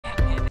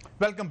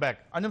Welcome back.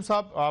 انجم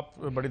صاحب, آپ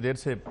بڑی دیر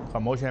سے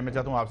خاموش ہیں. میں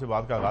چاہتا ہوں آپ سے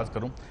بات کا آغاز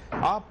کروں.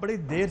 آپ بڑی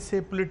دیر سے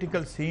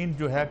پولیٹیکل سین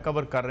جو ہے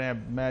کور کر رہے ہیں.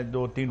 میں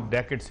 2-3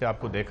 ڈیکیڈ سے آپ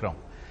کو دیکھ رہا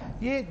ہوں.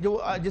 یہ جو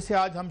جسے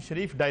آج ہم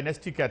شریف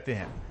ڈائنیسٹی کہتے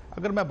ہیں,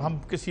 اگر ہم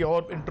کسی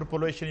اور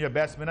انٹرپولیشن یا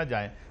بحث میں نہ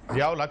جائیں,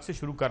 ضیاء الحق سے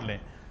شروع کر لیں,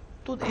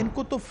 تو ان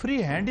کو تو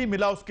فری ہینڈ ہی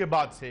ملا اس کے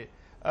بعد سے.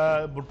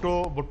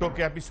 بھٹو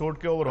کے ایپیسوڈ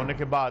کے اوور ہونے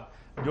کے بعد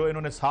جو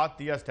انہوں نے ساتھ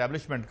دیا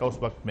اسٹیبلشمنٹ کا اس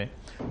وقت میں,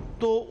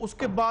 تو اس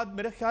کے بعد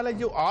میرا خیال ہے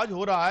جو آج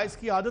ہو رہا ہے اس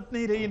کی عادت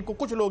نہیں رہی ان کو.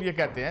 کچھ لوگ یہ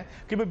کہتے ہیں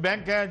کہ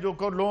بینک ہیں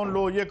جو لون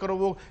لو, یہ کرو,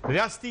 وہ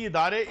ریاستی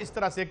ادارے اس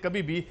طرح سے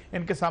کبھی بھی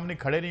ان کے سامنے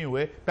کھڑے نہیں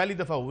ہوئے, پہلی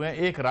دفعہ ہوئے ہیں.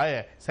 ایک رائے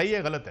ہے, صحیح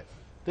ہے غلط ہے؟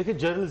 دیکھیں,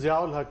 جنرل ضیاء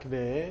الحق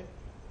نے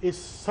اس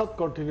سب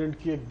کانٹیننٹ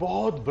کی ایک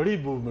بہت بڑی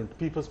موومنٹ,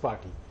 پیپلز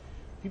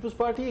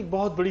پارٹی ایک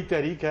بہت بڑی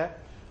تحریک ہے,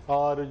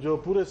 اور جو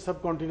پورے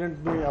سب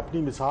کانٹیننٹ میں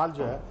اپنی مثال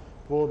جو ہے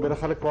وہ میرا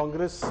خیال ہے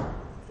کانگریس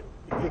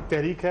ایک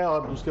تحریک ہے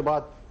اور اس کے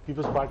بعد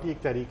پیپلز پارٹی ایک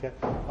تحریک ہے.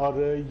 اور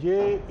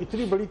یہ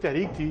اتنی بڑی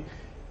تحریک تھی,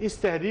 اس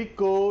تحریک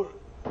کو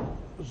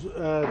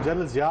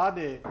جنرل ضیاء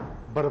نے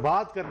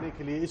برباد کرنے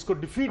کے لیے, اس کو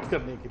ڈیفیٹ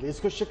کرنے کے لیے, اس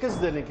کو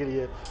شکست دینے کے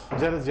لیے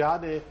جنرل ضیاء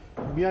نے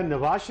میاں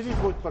نواز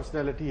شریف وہ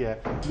پرسنالٹی ہے,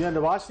 میاں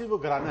نواز شریف وہ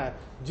گھرانہ ہے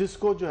جس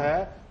کو جو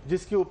ہے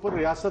جس کے اوپر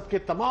ریاست کے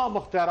تمام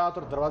اختیارات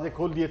اور دروازے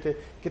کھول دیے تھے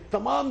کہ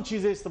تمام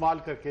چیزیں استعمال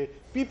کر کے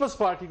پیپلز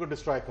پارٹی کو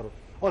ڈسٹرائے کرو.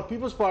 اور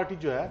پیپلز پارٹی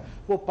جو ہے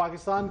وہ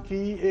پاکستان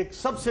کی ایک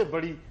سب سے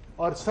بڑی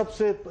اور سب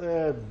سے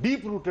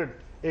ڈیپ روٹڈ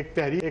ایک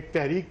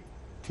تحریک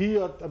تھی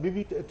اور ابھی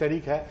بھی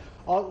تحریک ہے.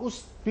 اور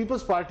اس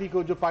پیپلز پارٹی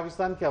کو جو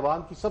پاکستان کے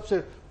عوام کی سب سے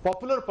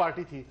پاپولر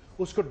پارٹی تھی,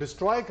 اس کو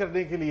ڈسٹرائے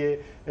کرنے کے لیے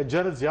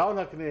جنرل ضیاء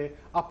الحق نے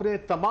اپنے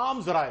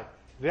تمام ذرائع,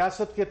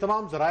 ریاست کے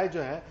تمام ذرائع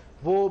جو ہیں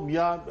وہ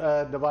میاں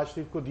نواز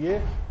شریف کو دیے.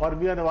 اور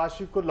میاں نواز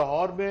شریف کو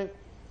لاہور میں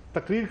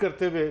تقریر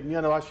کرتے ہوئے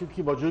میاں نواز شریف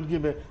کی موجودگی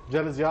میں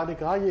جنرل ضیاء نے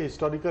کہا یہ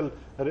ہسٹوریکل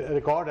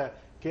ریکارڈ ہے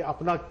کہ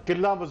اپنا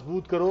قلعہ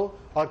مضبوط کرو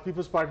اور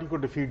پیپلز پارٹی کو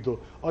ڈیفیٹ دو.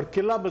 اور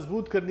قلعہ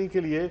مضبوط کرنے کے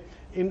لیے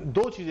ان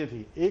دو چیزیں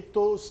تھیں, ایک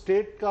تو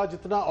اسٹیٹ کا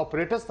جتنا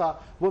آپریٹرز تھا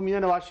وہ میاں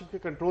نواز شریف کے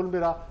کنٹرول میں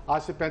رہا,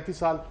 آج سے 35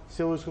 سال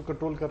سے وہ اس کو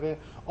کنٹرول کر رہے ہیں.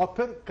 اور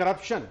پھر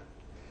کرپشن,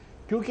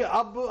 کیونکہ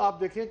اب آپ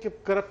دیکھیں کہ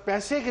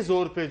پیسے کے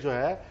زور پہ جو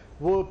ہے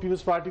وہ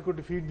پیپلز پارٹی کو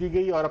ڈیفیٹ دی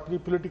گئی اور اپنی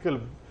پولیٹیکل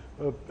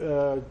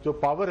جو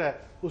پاور ہے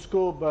اس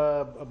کو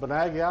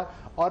بنایا گیا.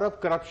 اور اب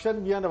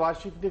کرپشن, میاں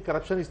نواز شریف نے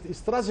کرپشن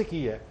اس طرح سے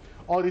کی ہے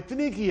اور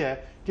اتنی کی ہے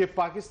کہ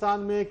پاکستان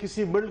میں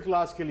کسی مڈل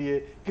کلاس کے لیے,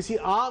 کسی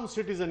عام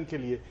سٹیزن کے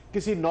لیے,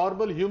 کسی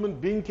نارمل ہیومن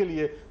بینگ کے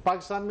لیے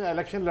پاکستان میں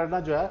الیکشن لڑنا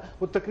جو ہے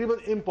وہ تقریباً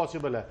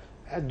امپاسبل ہے.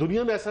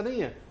 دنیا میں ایسا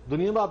نہیں ہے.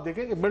 دنیا میں آپ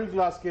دیکھیں کہ مڈل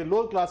کلاس کے,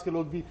 لوور کلاس کے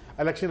لوگ بھی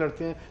الیکشن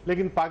لڑتے ہیں,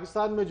 لیکن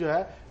پاکستان میں جو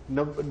ہے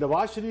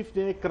نواز شریف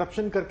نے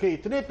کرپشن کر کے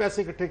اتنے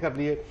پیسے اکٹھے کر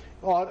لیے.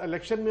 اور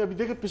الیکشن میں ابھی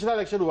دیکھیں پچھلا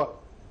الیکشن ہوا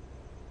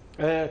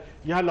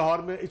یہاں لاہور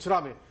میں, اچرا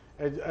میں,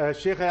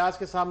 شیخ ایاز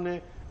کے سامنے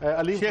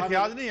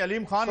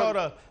علیم خان اور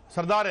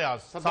سردار ایاز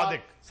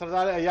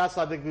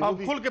صادق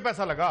بھی کھل کے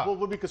پیسہ لگا,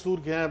 وہ بھی قصور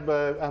کے ہیں,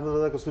 احمد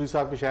رضا قصوری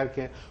صاحب کے شہر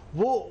کے ہیں.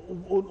 وہ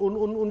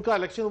ان کا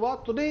الیکشن ہوا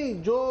تو نہیں,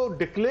 جو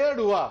ڈکلیئرڈ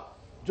ہوا,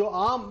 جو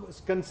عام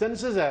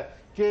کنسنسس ہے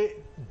کہ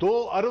 2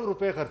 ارب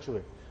روپے خرچ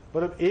ہوئے,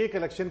 مطلب ایک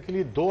الیکشن کے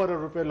لیے 2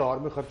 ارب روپے لاہور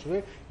میں خرچ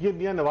ہوئے. یہ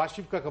میاں نواز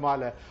شریف کا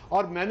کمال ہے.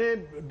 اور میں نے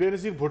بے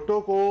نظیر بھٹو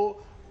کو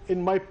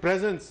ان مائی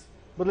پریزنس,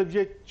 مطلب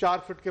یہ 4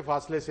 فٹ کے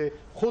فاصلے سے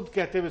خود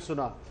کہتے ہوئے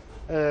سنا,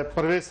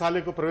 پرویز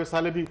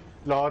صالح بھی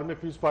لاہور میں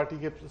پیپلز پارٹی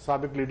کے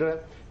سابق لیڈر ہے,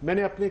 میں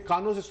نے اپنے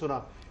کانوں سے سنا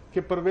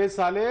کہ پرویز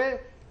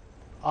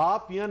صالح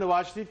آپ میاں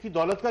نواز شریف کی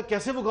دولت کا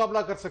کیسے مقابلہ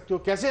کر سکتے ہو,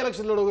 کیسے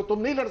الیکشن لڑو گے,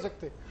 تم نہیں لڑ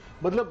سکتے.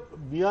 مطلب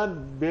میاں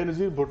بے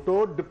نظیر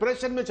بھٹو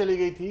ڈپریشن میں چلی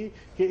گئی تھی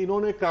کہ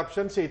انہوں نے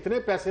کرپشن سے اتنے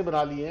پیسے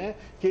بنا لیے ہیں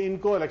کہ ان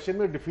کو الیکشن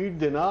میں ڈیفیٹ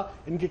دینا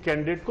ان کے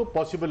کینڈیڈیٹ کو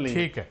پاسبل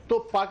نہیں ہے. تو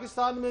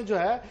پاکستان میں جو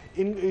ہے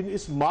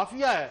اس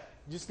مافیا ہے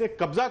جس نے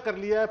قبضہ کر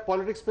لیا ہے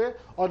پالیٹکس پہ,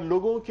 اور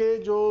لوگوں کے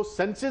جو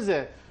سینسز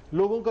ہے,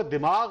 لوگوں کا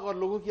دماغ اور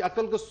لوگوں کی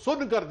عقل کو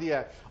سن کر دیا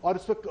ہے, اور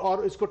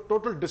اس کو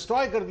ٹوٹل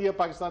ڈسٹرائے کر دیا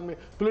پاکستان میں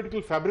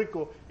پولیٹیکل فیبرک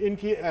کو ان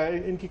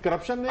کی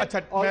کرپشن نے,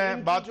 اور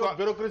ان کی جو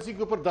بیوروکریسی کے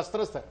اوپر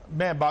دسترس ہے.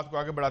 میں بات کو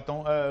آگے بڑھاتا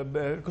ہوں.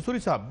 قصوری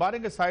صاحب,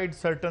 بارنگ اسائیڈ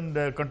سرٹن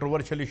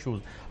کنٹروورشل ایشوز,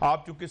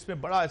 آپ چونکہ اس میں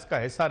بڑا اس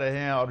کا حصہ رہے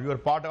ہیں اور you are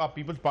part of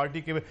Peoples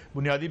party کے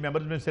بنیادی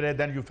ممبرز میں سے رہے,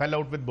 then you feel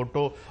out with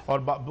Bhutto, اور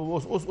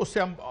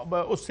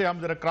اس سے ہم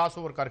ذرا کراس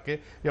اوور کر کے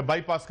یا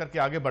بائی پاس کر کے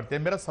آگے بڑھتے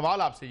ہیں. میرا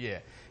سوال آپ سے یہ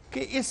ہے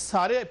کہ اس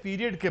سارے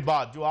پیریڈ کے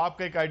بعد جو آپ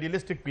کا ایک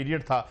آئیڈیلسٹک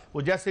پیریڈ تھا,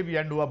 وہ جیسے بھی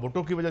اینڈ ہوا,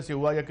 بھٹو کی وجہ سے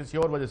ہوا یا کسی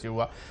اور وجہ سے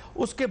ہوا,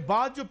 اس کے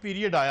بعد جو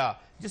پیریڈ آیا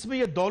جس میں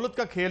یہ دولت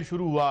کا کھیل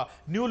شروع ہوا,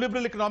 نیو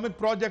لبرل اکنامک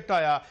پروجیکٹ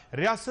آیا,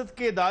 ریاست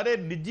کے ادارے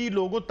نجی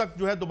لوگوں تک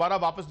جو ہے دوبارہ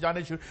واپس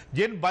جانے شروع,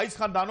 جن 22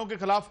 خاندانوں کے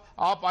خلاف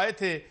آپ آئے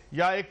تھے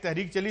یا ایک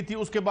تحریک چلی تھی,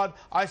 اس کے بعد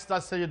آہستہ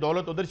آہستہ یہ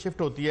دولت ادھر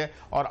شفٹ ہوتی ہے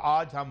اور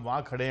آج ہم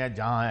وہاں کھڑے ہیں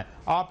جہاں ہیں.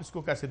 آپ اس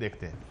کو کیسے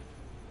دیکھتے ہیں؟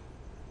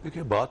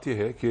 دیکھیں, بات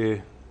یہ ہے کہ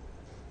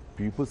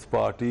پیپلز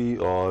پارٹی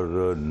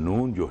اور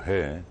نون جو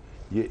ہے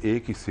یہ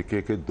ایک ہی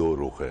سکے کے 2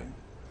 رخ ہیں,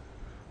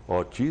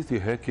 اور چیز یہ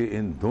ہے کہ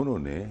ان دونوں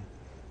نے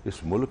اس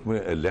ملک میں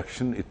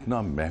الیکشن اتنا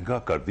مہنگا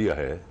کر دیا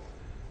ہے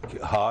کہ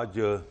آج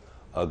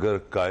اگر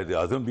قائد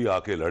اعظم بھی آ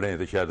کے لڑیں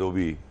تو شاید وہ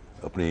بھی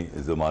اپنی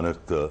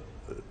ضمانت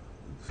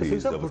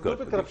بھٹو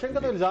پہ کرپشن کا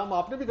تو الزام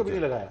آپ نے بھی کبھی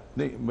نہیں لگایا.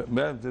 نہیں,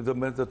 میں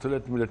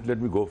لیٹ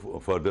می گو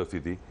فردر.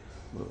 تھی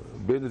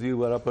بے نظیر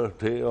والا پر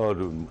تھے, اور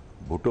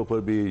بھٹو پر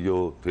بھی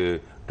جو تھے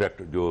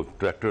جو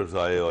ٹریکٹرز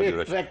آئے اور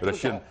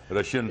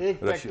رشین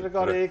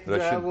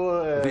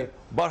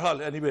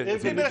بہرحال میرے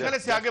خیال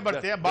سے آگے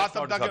بڑھتے ہیں بات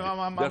اب تک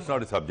that's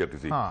not a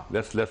subject.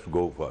 Let's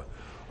go for.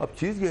 اب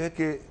چیز یہ ہے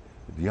کہ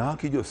یہاں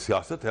کی جو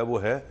سیاست ہے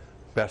وہ ہے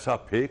پیسہ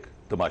پھینک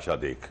تماشا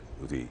دیکھ.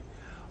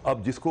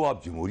 اب جس کو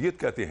آپ جمہوریت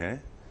کہتے ہیں,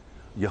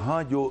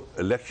 یہاں جو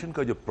الیکشن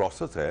کا جو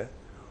پروسیس ہے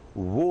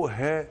وہ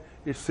ہے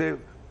it's a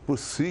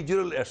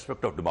procedural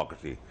aspect of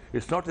democracy.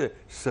 It's not a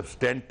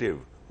substantive,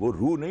 وہ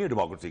روح نہیں ہے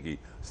ڈیموکریسی کی.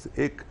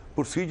 ایک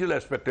پروسیجرل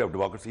ایسپیکٹ آف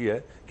ڈیموکریسی ہے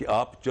کہ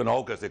آپ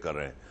چناؤ کیسے کر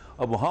رہے ہیں.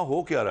 اب وہاں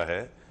ہو کیا رہا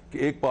ہے کہ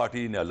ایک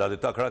پارٹی نے اللہ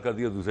دیتا کھڑا کر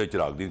دیا, دوسرے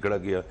چراغ دین کھڑا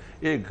کیا,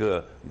 ایک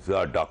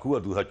ڈاکو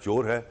اور دوسرا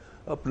چور ہے,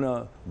 اپنا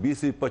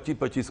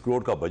 20-25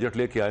 کروڑ کا بجٹ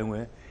لے کے آئے ہوئے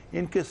ہیں.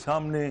 ان کے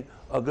سامنے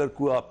اگر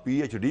کوئی آپ پی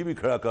ایچ ڈی بھی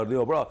کھڑا کر دیں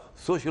اور بڑا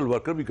سوشل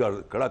ورکر بھی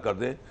کھڑا کر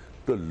دیں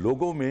تو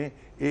لوگوں میں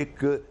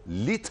ایک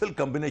لیتھل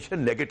کمبینیشن,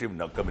 نیگیٹو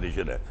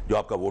کمبینیشن ہے. جو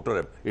آپ کا ووٹر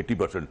ہے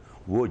 80%,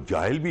 وہ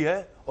جاہل بھی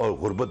ہے اور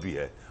غربت بھی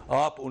ہے.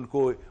 آپ ان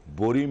کو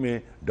بوری میں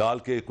ڈال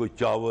کے کوئی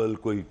چاول,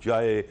 کوئی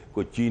چائے,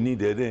 کوئی چینی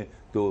دے دیں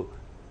تو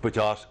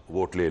 50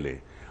 ووٹ لے لیں.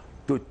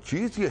 تو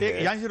چیز یہ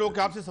ہے, یہاں سے روک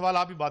کے آپ سے سوال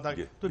آپ ہی بات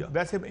آگے. تو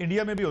ویسے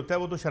انڈیا میں بھی ہوتا ہے,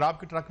 وہ تو شراب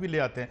کے ٹرک بھی لے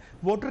آتے ہیں,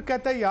 ووٹر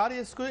کہتا ہے یار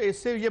اس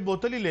سے یہ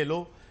بوتل ہی لے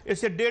لو, اس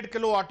سے 1.5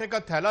 کلو آٹے کا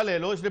تھیلا لے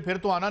لو, اس لیے پھر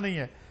تو آنا نہیں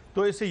ہے,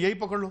 تو اس سے یہی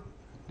پکڑ لو.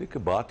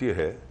 دیکھیں بات یہ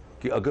ہے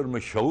کہ اگر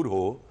میں شعور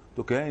ہو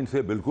تو کہیں ان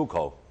سے بالکل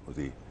کھاؤ.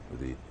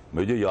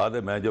 مجھے یاد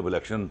ہے میں جب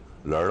الیکشن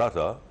لڑ رہا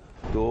تھا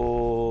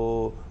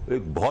تو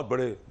ایک بہت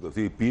بڑے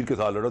پیر کے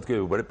ساتھ لڑا,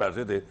 کے بڑے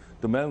پیسے تھے,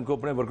 تو میں ان کو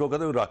اپنے ورکروں کو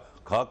کہتا ہوں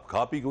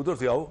کھا پی کے ادھر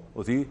سے آؤ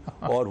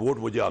اور ووٹ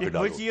مجھے آ کے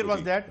ڈالو.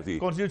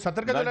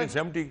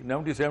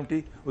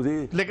 70.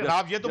 لیکن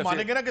آپ یہ تو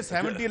مانیں گے نا کہ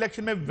 70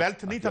 الیکشن میں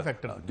ویلتھ نہیں تھا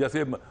فیکٹر.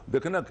 جیسے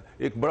دیکھیں نا,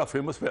 ایک بڑا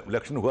فیمس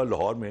الیکشن ہوا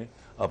لاہور میں,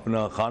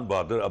 اپنا خان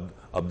بہادر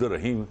عبد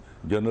الرحیم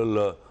جنرل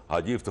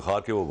حاجی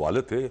افتخار کے وہ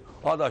والد تھے,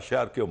 آدھا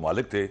شہر کے وہ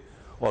مالک تھے,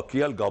 اور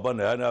کے ایل گابا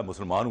نیا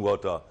مسلمان ہوا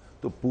تھا,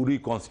 تو پوری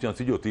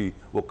کانسٹیچوئنسی جو تھی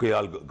وہ کے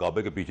ایل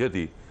گابے کے پیچھے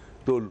تھی.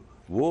 تو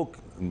وہ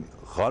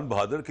خان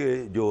بہادر کے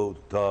جو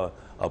تھا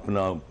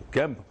اپنا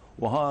کیمپ,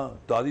 وہاں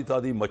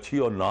تازی مچھی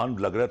اور نان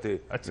لگ رہے تھے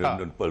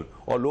پر,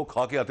 اور لوگ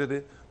کھا کے آتے تھے.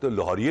 تو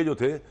لاہوریے جو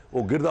تھے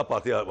وہ گردا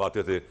پاتے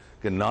آتے تھے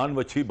کہ نان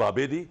مچھی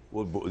بابے دی,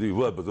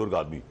 وہ بزرگ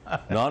آدمی,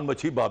 نان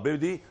مچھی بابے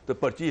دی تو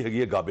پرچی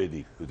ہے گابے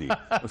دی.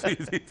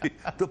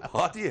 تو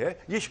بات یہ ہے,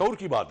 یہ شعور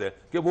کی بات ہے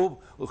کہ وہ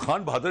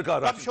خان بہادر کا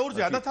شعور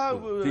زیادہ تھا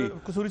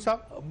قصوری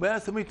صاحب. میں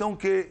سمجھتا ہوں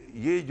کہ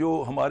یہ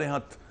جو ہمارے ہاں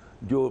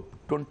جو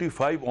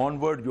 25 آن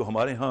ورڈ جو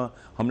ہمارے ہاں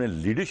ہم نے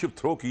لیڈرشپ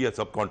تھرو کی ہے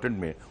سب کانٹینٹ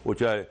میں, وہ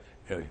چاہے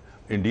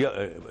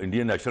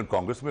انڈین نیشنل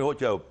کانگریس میں ہو,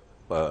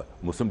 چاہے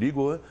مسلم لیگ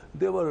ہو,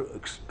 دے ور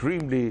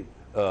ایکسٹریملی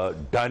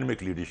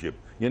ڈائنمک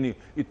لیڈرشپ. یعنی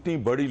اتنی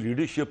بڑی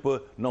لیڈرشپ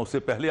نہ اس سے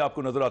پہلے آپ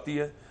کو نظر آتی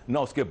ہے نہ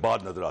اس کے بعد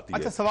نظر آتی ہے.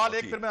 اچھا سوال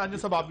ایک, پھر میں انجو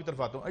صاحب آپ کی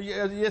طرف آتا ہوں,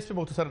 یہ اس پہ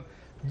مختصر,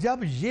 جب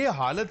یہ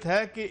حالت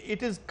ہے کہ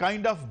it is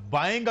kind of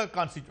buying a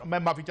constitution, میں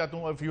معافی چاہتا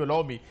ہوں اف یو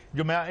الاؤ می,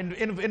 جو میں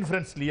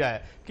انفرنس لیا ہے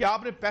کہ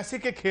آپ نے پیسے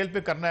کے کھیل پہ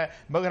کرنا ہے,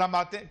 مگر ہم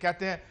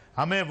کہتے ہیں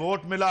ہمیں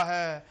ووٹ ملا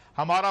ہے,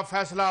 ہمارا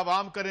فیصلہ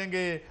عوام کریں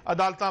گے,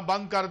 عدالتاں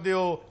بند کر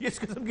دیو, اس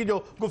قسم کی جو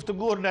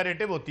گفتگو اور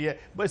نیریٹو ہوتی ہے,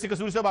 ویسے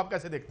قصوری صاحب آپ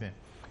کیسے دیکھتے ہیں؟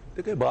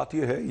 دیکھیں بات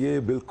یہ ہے, یہ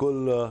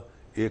بالکل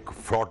ایک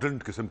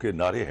فراڈلنٹ قسم کے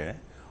نعرے ہیں.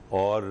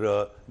 اور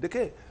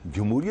دیکھیں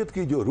جمہوریت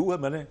کی جو روح ہے,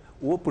 میں نے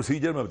وہ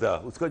پروسیجر میں بتایا,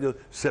 اس کا جو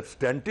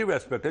سبسٹینٹیو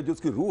ایسپیکٹ ہے, جو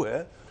اس کی روح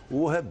ہے,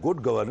 وہ ہے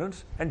گڈ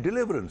گورننس اینڈ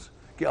ڈیلیورنس.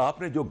 کہ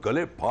آپ نے جو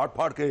گلے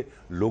پھاڑ کے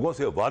لوگوں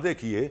سے وعدے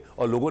کیے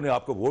اور لوگوں نے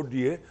آپ کو ووٹ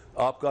دیے,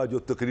 آپ کا جو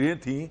تقریریں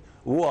تھیں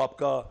وہ آپ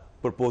کا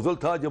پرپوزل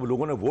تھا, جب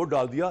لوگوں نے ووٹ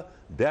ڈال دیا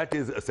دیٹ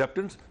از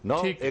ایکسیپٹنس,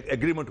 ناؤ ایک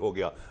ایگریمنٹ ہو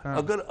گیا.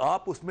 اگر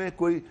آپ اس میں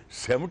کوئی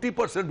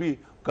 70% بھی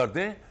کر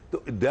دیں تو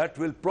that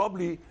will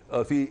probably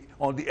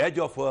on the age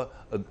of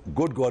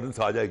good governance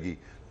آ جائے گی.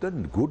 تو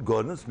گڈ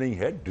گورننس نہیں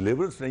ہے,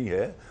 ڈیلیورنس نہیں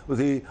ہے.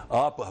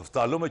 آپ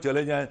ہسپتالوں میں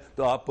چلے جائیں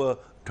تو آپ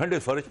ٹھنڈے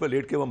فرش پہ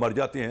لیٹ کے وہ مر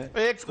جاتے ہیں.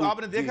 ایک آپ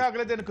نے دیکھا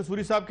اگلے دن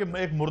قصوری صاحب کے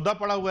ایک مردہ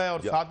پڑا ہوا ہے اور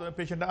ساتھ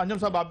پیشنٹ. انجم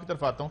صاحب آپ کی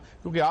طرف آتا ہوں,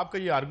 کیونکہ آپ کا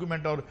یہ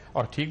آرگومنٹ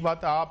اور ٹھیک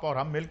بات ہے, آپ اور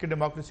ہم مل کے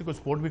ڈیموکریسی کو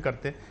سپورٹ بھی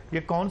کرتے ہیں. یہ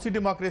کون سی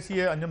ڈیموکریسی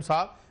ہے انجم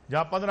صاحب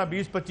جہاں 15,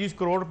 20, 25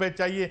 کروڑ روپے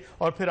چاہیے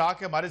اور پھر آ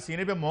کے ہمارے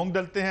سینے پہ مونگ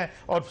ڈلتے ہیں,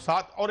 اور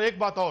ساتھ اور ایک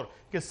بات اور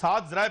کہ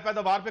 7 ذرائع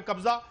پیداوار پہ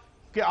قبضہ,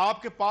 کہ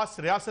آپ کے پاس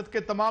ریاست کے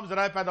تمام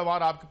ذرائع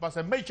پیداوار آپ کے پاس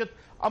ہے, معیشت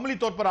عملی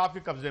طور پر آپ کے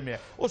قبضے میں ہے.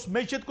 اس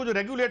معیشت کو جو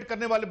ریگولیٹ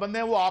کرنے والے بندے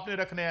ہیں وہ آپ نے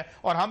رکھنے ہیں,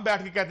 اور ہم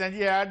بیٹھ کے کہتے ہیں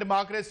جی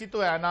ڈیموکریسی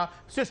تو ہے نا,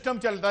 سسٹم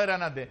چلتا ہے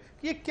رہنا دیں.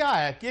 یہ کیا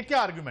ہے, یہ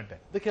کیا آرگومنٹ ہے؟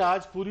 دیکھیں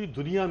آج پوری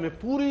دنیا میں,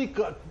 پوری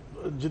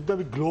جتنا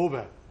بھی گلوب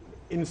ہے,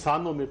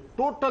 انسانوں میں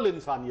ٹوٹل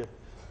انسانیت,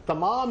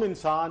 تمام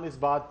انسان اس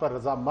بات پر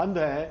رضامند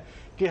ہیں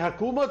کہ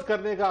حکومت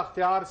کرنے کا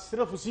اختیار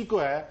صرف اسی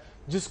کو ہے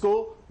جس کو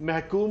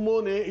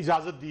محکوموں نے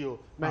اجازت دی ہو,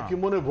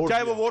 محکوموں نے ووٹ,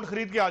 چاہے وہ ووٹ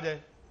خرید کے آ جائے,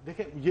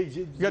 دیکھیں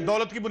یا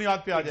دولت کی بنیاد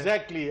پہ آ جائے.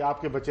 ایگزیکٹلی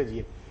آپ کے بچے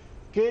جی,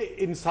 کہ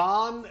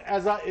انسان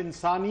ایز اے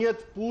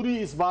انسانیت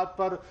پوری اس بات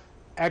پر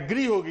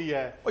ایگری ہو گئی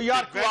ہے.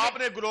 یار آپ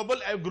نے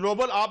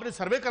گلوبل آپ نے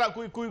سروے کرا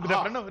کوئی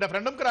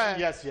ریفرنڈم کرایا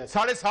ہے؟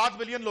 7.5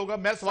 ملین لوگ.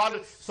 میں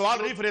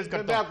سوال ریفریز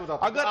کرتا ہوں.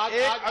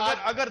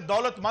 اگر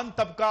دولت مند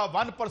طبقہ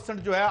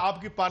 1% جو ہے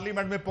آپ کی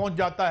پارلیمنٹ میں پہنچ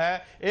جاتا ہے,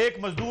 ایک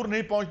مزدور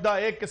نہیں پہنچتا,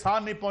 ایک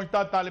کسان نہیں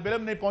پہنچتا, طالب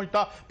علم نہیں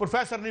پہنچتا,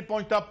 پروفیسر نہیں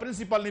پہنچتا,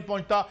 پرنسپل نہیں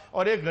پہنچتا,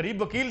 اور ایک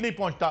غریب وکیل نہیں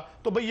پہنچتا,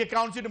 تو بھئی یہ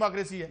کون سی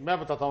ڈیموکریسی ہے؟ میں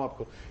بتاتا ہوں آپ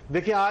کو.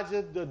 دیکھیں آج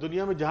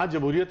دنیا میں جہاں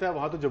جمہوریت ہے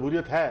وہاں تو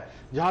جمہوریت ہے,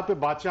 جہاں پہ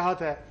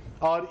بادشاہت ہے,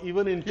 اور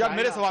ایون ان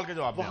میرے سوال کے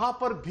جواب وہاں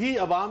پر بھی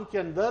عوام کے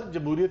اندر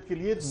جمہوریت کے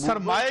لیے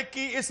سرمایہ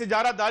کی اس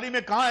اجارہ داری میں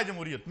کہاں ہے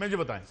جمہوریت؟ مجھے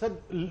بتائیں سر.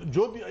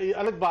 جو بھی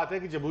الگ بات ہے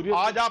کہ جمہوریت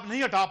آج آپ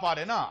نہیں ہٹا پا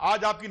رہے نا.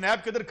 آج آپ کی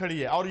نیب کدھر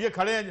کھڑی ہے اور یہ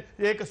کھڑے ہیں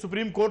ایک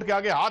سپریم کورٹ کے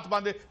آگے ہاتھ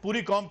باندھے,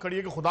 پوری قوم کھڑی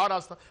ہے کہ خدا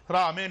راستہ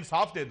ہمیں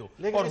انصاف دے دو,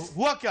 اور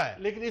ہوا کیا ہے؟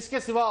 لیکن اس کے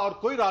سوا اور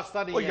کوئی راستہ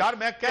نہیں ہے. یار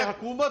میں کہ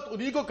حکومت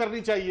انہی کو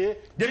کرنی چاہیے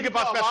جن کے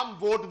پاس عوام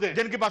ووٹ دے,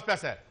 جن کے پاس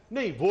پیسہ ہے.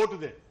 نہیں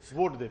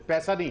ووٹ دے,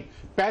 پیسہ نہیں.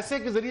 پیسے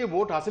کے ذریعے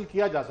ووٹ حاصل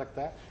کیا جا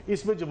سکتا ہے.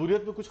 اس میں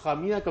جمہوریت میں کچھ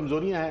خامیاں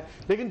کمزوریاں ہیں,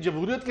 لیکن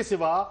جمہوریت کے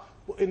سوا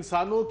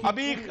انسانوں کی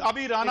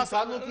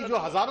انسانوں کی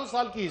جو ہزاروں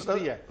سال کی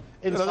ہسٹری ہے.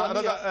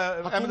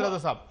 احمد رضا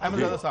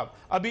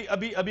صاحب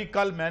ابھی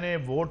کل میں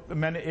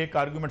نے ایک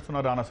آرگومنٹ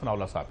سنا رانا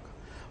ثناءاللہ صاحب کا.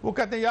 وہ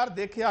کہتے ہیں یار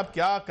دیکھیں آپ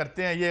کیا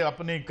کرتے ہیں, یہ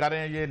اپنی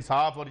کریں یہ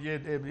انصاف اور یہ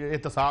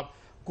احتساب.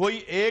 کوئی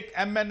ایک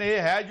ایم این اے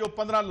ہے جو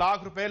 15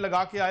 لاکھ روپے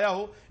لگا کے آیا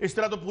ہو, اس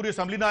طرح تو پوری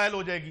اسمبلی نااہل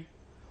ہو جائے گی.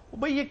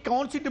 بھئی یہ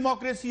کون سی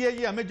ڈیموکریسی ہے؟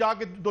 یہ ہمیں جا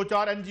کے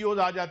 2-4 NGOs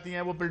آ جاتی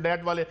ہیں, وہ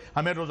پلڈیٹ والے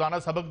ہمیں روزانہ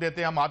سبق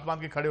دیتے ہیں, ہم ہاتھ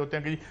باندھ کے کھڑے ہوتے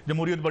ہیں کہ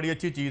جمہوریت بڑی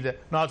اچھی چیز ہے,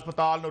 نہ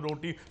اسپتال نہ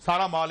روٹی,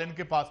 سارا مال ان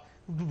کے پاس.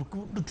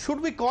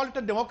 should we call it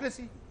a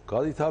democracy?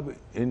 قاضی صاحب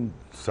ان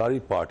ساری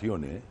پارٹیوں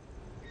نے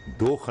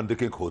 2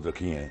 خندقیں کھود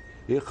رکھی ہیں.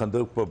 ایک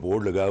خندق پر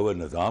بورڈ لگایا ہوا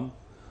نظام,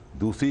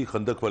 دوسری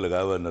خندق پر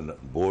لگایا ہوا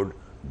بورڈ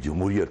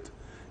جمہوریت.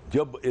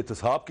 جب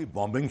احتساب کی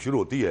بامبنگ شروع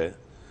ہوتی ہے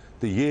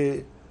تو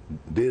یہ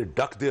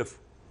ڈک دیئر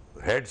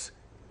ہیڈز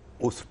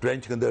اس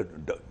ٹرینچ کے اندر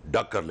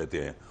ڈک کر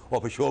لیتے ہیں,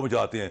 اور پھر شو میں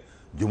جاتے ہیں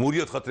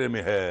جمہوریت خطرے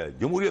میں ہے,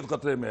 جمہوریت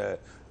خطرے میں ہے,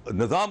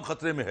 نظام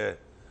خطرے میں ہے.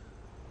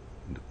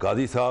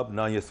 قاضی صاحب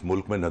نہ اس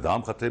ملک میں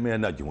نظام خطرے میں ہے,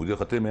 نہ جمہوریت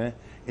خطرے میں ہے.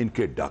 ان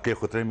کے ڈاکے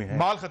خطرے میں ہیں,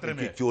 مال خطرے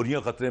میں, ان کی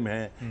چوریاں خطرے میں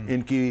ہیں,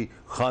 ان کی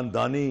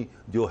خاندانی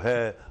جو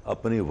ہے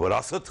اپنی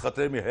وراثت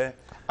خطرے میں ہے.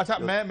 اچھا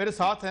میرے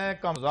ساتھ ہیں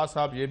کامزاد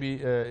صاحب, یہ بھی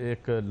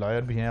ایک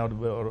لائر بھی ہیں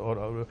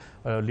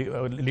اور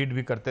لیڈ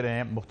بھی کرتے رہے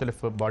ہیں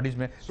مختلف باڈیز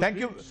میں. Thank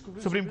you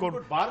supreme court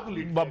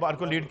bar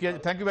کو لیڈ کیا.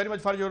 Thank you very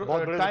much for your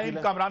time.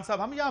 Kamran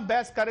صاحب ہم یہاں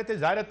بحث کر رہے تھے,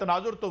 ظاہر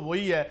تناظر تو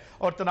وہی ہے,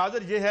 اور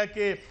تناظر یہ ہے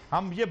کہ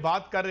ہم یہ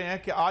بات کر رہے ہیں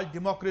کہ آج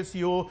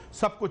ڈیموکریسی ہو,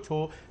 سب کچھ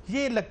ہو.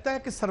 یہ لگتا ہے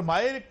کہ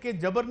سرمایہ کے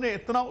جبر نے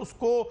اتنا اس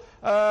کو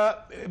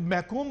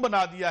محکوم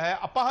بنا دیا ہے,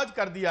 اپاہج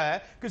کر دیا ہے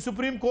کہ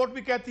سپریم کورٹ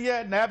بھی کہتی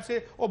ہے نیب سے,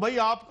 او بھائی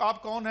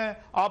آپ کون ہیں,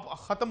 آپ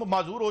ختم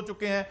معذور ہو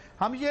چکے ہیں.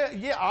 ہم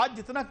یہ آج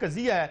جتنا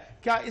قضیہ ہے,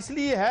 کیا اس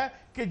لیے ہے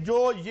کہ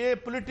جو یہ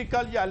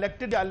پولیٹیکل یا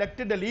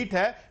الیکٹڈ ایلیٹ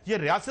ہے یہ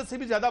ریاست سے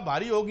بھی زیادہ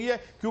بھاری ہو گئی ہے,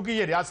 کیونکہ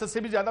یہ ریاست سے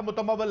بھی زیادہ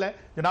متمول ہے؟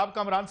 جناب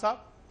کامران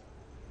صاحب.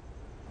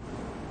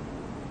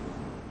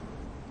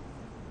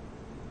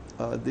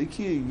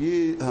 دیکھیے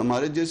یہ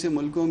ہمارے جیسے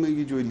ملکوں میں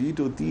یہ جو ایلیٹ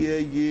ہوتی ہے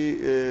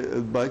یہ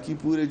باقی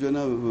پورے جو ہے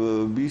نا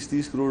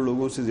 20-30 کروڑ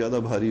لوگوں سے زیادہ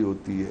بھاری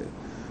ہوتی ہے.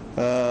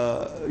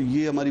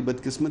 یہ ہماری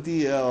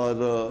بدقسمتی ہے,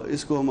 اور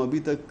اس کو ہم ابھی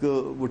تک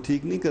وہ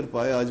ٹھیک نہیں کر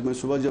پائے. آج میں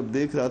صبح جب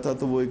دیکھ رہا تھا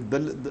تو وہ ایک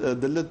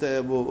دلت ہے,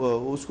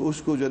 وہ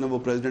اس کو جو ہے نا وہ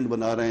پریزیڈنٹ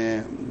بنا رہے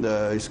ہیں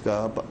اس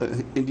کا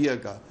انڈیا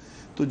کا.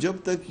 تو جب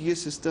تک یہ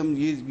سسٹم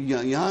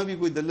یہاں بھی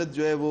کوئی دلت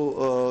جو ہے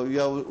وہ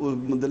یا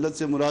دلت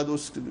سے مراد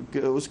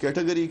اس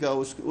کیٹیگری کا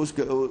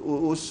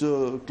اس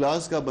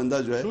کلاس کا بندہ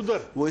جو ہے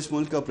وہ اس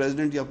ملک کا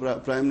پریزیڈنٹ یا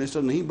پرائم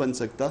منسٹر نہیں بن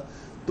سکتا,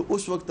 تو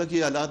اس وقت تک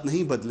یہ حالات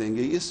نہیں بدلیں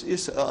گے.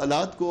 اس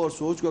حالات کو اور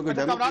سوچ کو اگر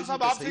کامران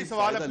صاحب آپ سے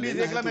سوال ہے, پلیز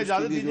ایک لمحہ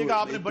اجازت دیجیے گا,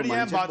 آپ نے بڑی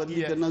اہم بات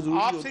کی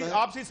ہے.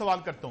 آپ سے سوال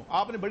کرتا ہوں,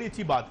 آپ نے بڑی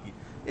اچھی بات کی.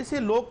 اسے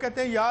لوگ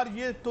کہتے ہیں یار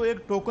یہ تو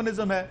ایک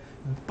ٹوکنزم ہے,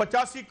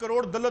 85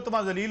 کروڑ دلت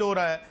وہاں ذلیل ہو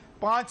رہا ہے,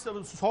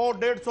 500,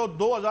 150,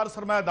 2000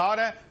 سرمایہ دار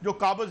ہیں جو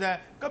قابض ہیں.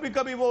 کبھی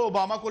کبھی وہ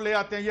اوباما کو لے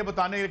آتے ہیں یہ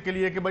بتانے کے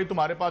لیے کہ بھائی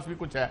تمہارے پاس بھی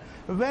کچھ ہے.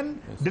 وین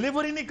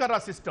ڈیلیوری نہیں کر رہا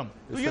سسٹم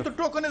تو یہ تو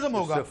ٹوکنزم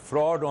ہوگا.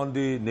 Fraud on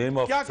the name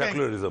of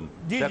secularism.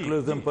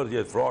 Secularism پر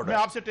یہ فراڈ ہے.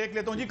 میں آپ سے ٹیک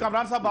لیتا ہوں. جی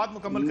کامران صاحب بات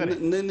مکمل کریں.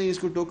 نہیں اس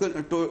کو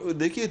ٹوکن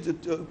دیکھیے,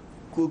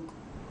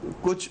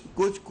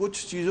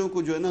 کچھ چیزوں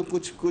کو جو ہے نا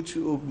کچھ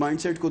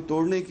مائنڈ سیٹ کو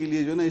توڑنے کے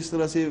لیے جو ہے نا اس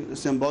طرح سے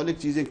سمبولک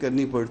چیزیں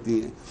کرنی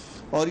پڑتی ہیں,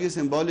 اور یہ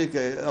سمبولک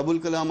ہے.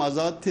 ابوالکلام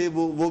آزاد تھے,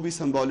 وہ بھی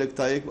سمبولک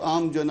تھا. ایک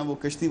عام جو ہے نا وہ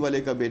کشتی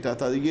والے کا بیٹا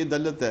تھا, یہ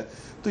دلت ہے.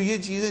 تو یہ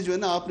چیزیں جو ہے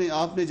نا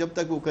آپ نے جب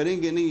تک وہ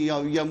کریں گے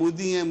نہیں, یا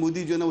مودی ہیں,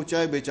 مودی جو ہے نا وہ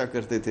چائے بیچا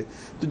کرتے تھے,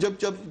 تو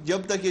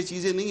جب تک یہ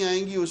چیزیں نہیں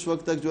آئیں گی اس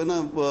وقت تک جو ہے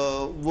نا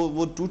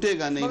وہ ٹوٹے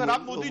گا نہیں.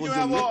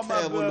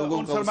 وہ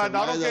لوگوں کا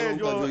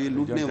جو یہ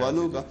لوٹنے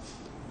والوں کا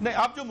نہیں.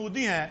 اب جو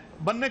مودی ہیں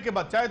بننے کے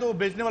بعد چاہے تو وہ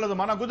بیچنے والا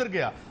زمانہ گزر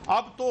گیا,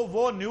 اب تو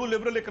وہ نیو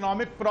لبرل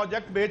اکنامک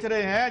پروجیکٹ بیچ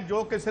رہے ہیں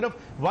جو کہ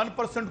صرف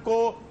 1% کو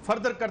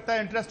فردر کرتا ہے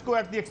انٹرسٹ کو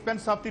at the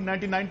expense of the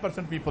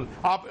 99% people.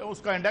 آپ اس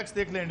کا انڈیکس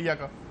دیکھ لیں انڈیا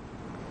کا.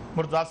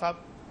 مرتضیٰ صاحب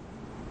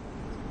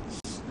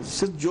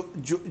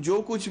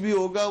جو کچھ بھی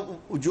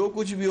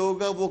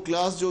ہوگا وہ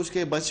کلاس جو اس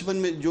کے بچپن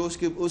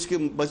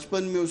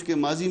میں اس کے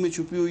ماضی میں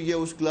چھپی ہوئی ہے،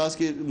 اس کلاس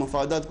کے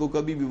مفادات کو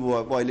کبھی بھی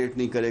وائلیٹ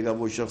نہیں کرے گا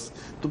وہ شخص.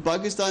 تو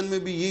پاکستان میں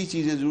بھی یہی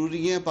چیزیں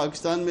ضروری ہیں.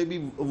 پاکستان میں بھی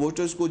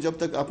ووٹرز کو جب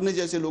تک اپنے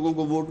جیسے لوگوں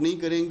کو ووٹ نہیں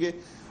کریں گے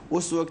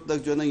اس وقت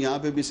تک جو ہے نا یہاں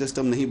پہ بھی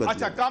سسٹم نہیں بدلے.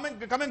 اچھا،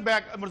 کمنگ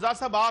بیک، مرزا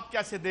صاحب آپ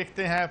کیسے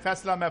دیکھتے ہیں؟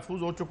 فیصلہ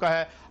محفوظ ہو چکا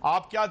ہے،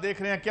 آپ کیا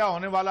دیکھ رہے ہیں کیا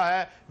ہونے والا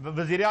ہے؟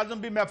 وزیر اعظم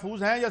بھی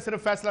محفوظ ہیں یا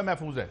صرف فیصلہ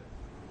محفوظ ہے؟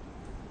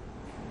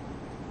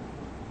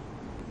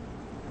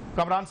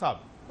 کامران صاحب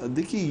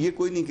دیکھیے یہ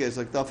کوئی نہیں کہہ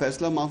سکتا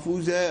فیصلہ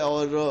محفوظ ہے،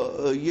 اور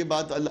یہ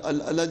بات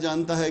اللہ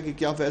جانتا ہے کہ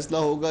کیا فیصلہ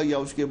ہوگا، یا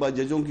اس کے بعد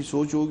ججوں کی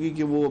سوچ ہوگی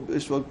کہ وہ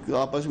اس وقت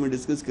آپس میں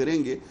ڈسکس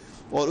کریں گے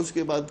اور اس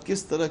کے بعد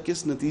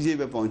کس نتیجے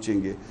پہ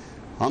پہنچیں گے.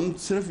 ہم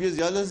صرف یہ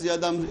زیادہ سے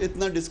زیادہ ہم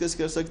اتنا ڈسکس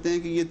کر سکتے ہیں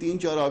کہ یہ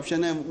 3-4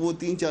 آپشن ہیں، وہ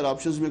 3-4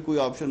 آپشنز میں کوئی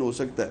آپشن ہو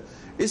سکتا ہے.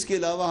 اس کے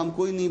علاوہ ہم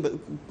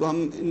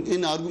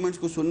ان آرگومنٹس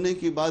کو سننے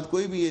کے بعد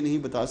کوئی بھی یہ نہیں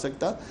بتا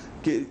سکتا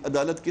کہ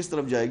عدالت کس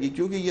طرف جائے گی،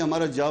 کیونکہ یہ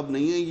ہمارا جاب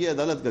نہیں ہے، یہ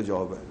عدالت کا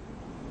جاب ہے.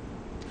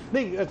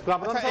 نہیں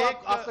کامران صاحب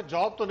آپ کا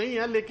جاب تو نہیں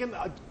ہے، لیکن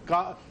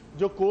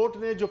جو کورٹ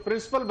نے جو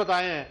پرنسپل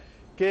بتائے ہیں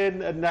کہ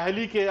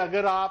نہلی کے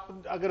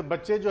اگر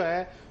بچے جو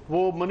ہے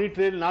وہ منی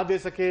ٹریل نہ دے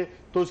سکے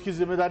تو اس کی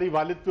ذمہ داری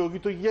والد پہ ہوگی،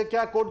 تو یہ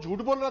کیا کورٹ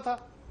جھوٹ بول رہا تھا؟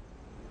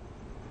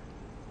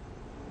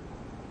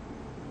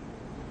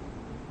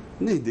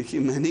 نہیں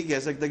دیکھیے، میں نہیں کہہ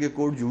سکتا کہ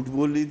کورٹ جھوٹ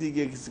بول رہی تھی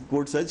کہ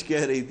کورٹ سچ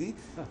کہہ رہی تھی.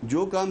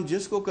 جو کام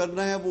جس کو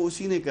کرنا ہے وہ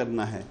اسی نے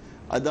کرنا ہے.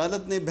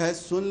 عدالت نے بحث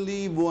سن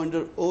لی، وہ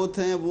انڈر اوتھ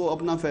ہیں، وہ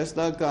اپنا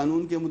فیصلہ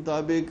قانون کے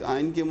مطابق،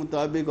 آئین کے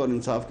مطابق اور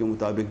انصاف کے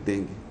مطابق دیں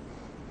گے.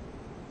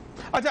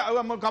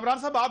 اچھا کامران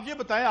صاحب آپ یہ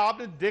بتائیں، آپ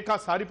نے دیکھا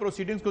ساری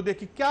پروسیڈنگز کو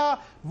دیکھی، کیا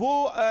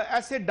وہ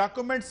ایسے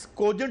ڈاکومنٹس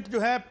کوجنٹ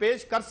جو ہیں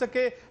پیش کر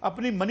سکے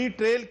اپنی منی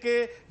ٹریل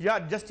کے، یا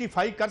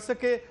جسٹیفائی کر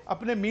سکے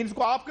اپنے مینز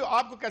کو؟ آپ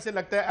کو کیسے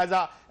لگتا ہے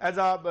ایز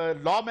اے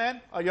لا مین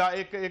یا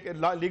ایک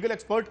لیگل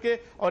ایکسپرٹ کے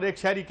اور ایک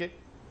شہری کے؟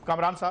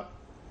 کامران صاحب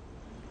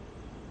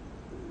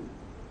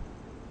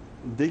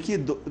دیکھیے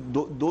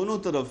دونوں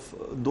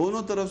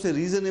طرف سے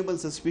ریزنیبل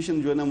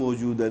سسپیشن جو ہے نا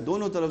موجود ہے.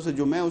 دونوں طرف سے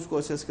جو میں اس کو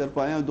اسیس کر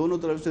پایا ہوں، دونوں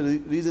طرف سے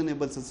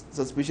ریزنیبل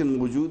سسپیشن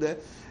موجود ہے،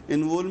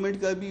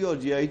 انوولمنٹ کا بھی اور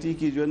جی آئی ٹی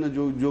کی جو ہے نا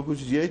جو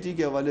کچھ جی آئی ٹی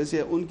کے حوالے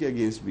سے ان کے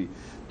اگینسٹ بھی.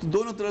 تو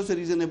دونوں طرف سے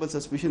ریزنیبل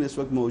سسپیشن اس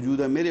وقت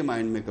موجود ہے میرے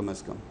مائنڈ میں کم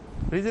از کم.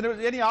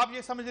 ریزنیبل یعنی آپ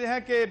یہ سمجھ رہے ہیں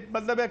کہ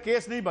مطلب ہے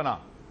کیس نہیں بنا،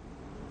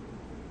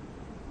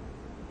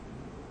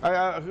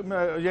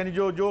 یعنی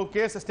جو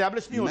کیس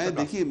اسٹیبلش نہیں ہو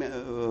سکا؟ دیکھیے میں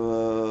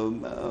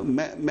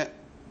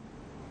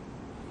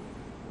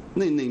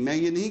نہیں میں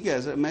یہ نہیں کہہ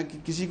سکتا، میں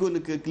کسی کو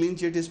کلین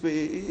چٹ اس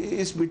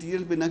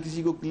میٹیریل پہ نہ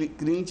کسی کو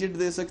کلین چٹ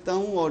دے سکتا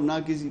ہوں اور نہ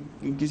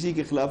کسی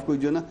کے خلاف کوئی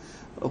جو ہے نا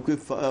کوئی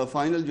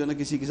فائنل جو ہے نا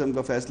کسی قسم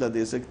کا فیصلہ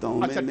دے سکتا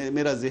ہوں.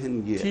 میرا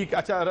ذہن یہ ہے. ٹھیک.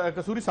 اچھا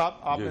قصوری صاحب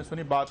آپ نے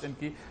سنی بات ان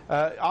کی،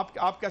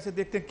 آپ کیسے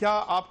دیکھتے ہیں؟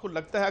 کیا آپ کو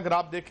لگتا ہے، اگر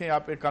آپ دیکھیں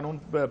آپ ایک قانون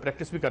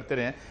پریکٹس بھی کرتے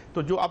رہے ہیں،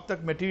 تو جو اب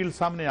تک میٹیریل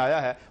سامنے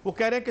آیا ہے وہ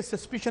کہہ رہے ہیں کہ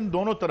سسپیشن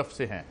دونوں طرف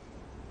سے ہیں؟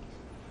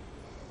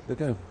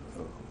 دیکھیں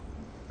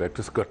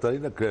پریکٹس کرتا ہی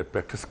نا،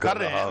 پریکٹس کر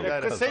رہے ہیں.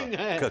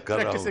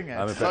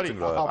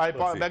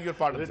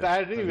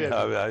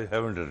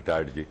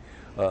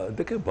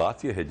 دیکھیں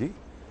بات یہ ہے جی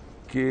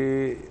کہ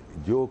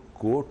جو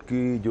کورٹ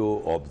کی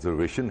جو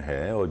آبزرویشن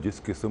ہے اور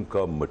جس قسم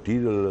کا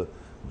مٹیریل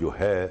جو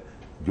ہے،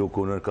 جو کہ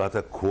انہوں نے کہا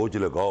تھا کھوج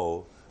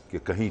لگاؤ کہ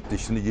کہیں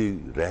تشنگی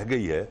رہ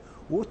گئی ہے،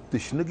 وہ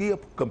تشنگی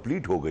اب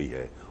کمپلیٹ ہو گئی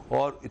ہے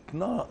اور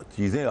اتنا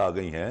چیزیں آ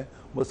گئی ہیں.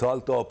 مثال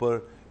طور پر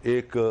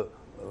ایک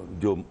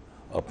جو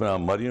اپنا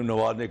مریم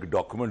نواز نے ایک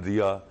ڈاکومنٹ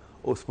دیا،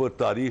 اس پر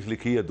تاریخ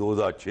لکھی ہے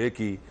 2006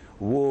 کی،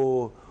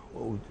 وہ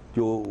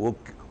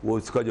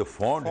اس کا جو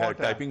فونٹ ہے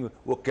ٹائپنگ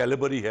وہ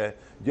کیلیبری ہے.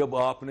 جب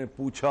آپ نے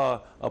پوچھا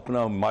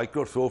اپنا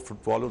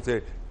مائکروسافٹ والوں سے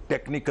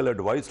ٹیکنیکل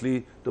ایڈوائس لی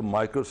تو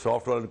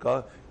مائکروسافٹ والوں نے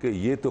کہا کہ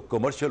یہ تو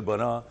کمرشل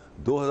بنا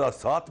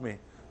 2007 میں،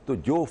 تو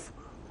جو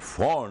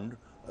فونٹ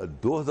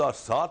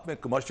 2007 میں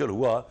کمرشل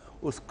ہوا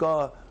اس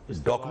کا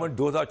ڈاکومنٹ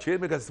 2006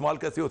 میں استعمال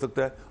کیسے ہو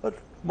سکتا ہے؟ اور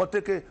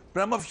مطلب کہ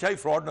پریما فیشائی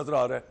فراڈ نظر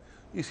آ رہا ہے.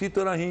 اسی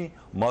طرح ہی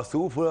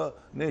معصوف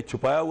نے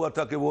چھپایا ہوا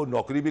تھا کہ وہ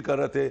نوکری بھی کر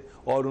رہے تھے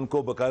اور ان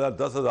کو باقاعدہ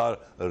 10,000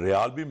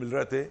 ریال بھی مل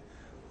رہے تھے.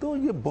 تو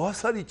یہ بہت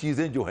ساری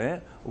چیزیں جو ہیں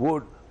وہ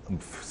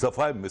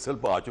صفحہ مثل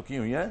پر آ چکی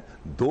ہوئی ہیں.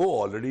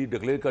 2 آلریڈی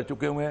ڈکلیئر کر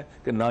چکے ہوئے ہیں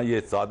کہ نہ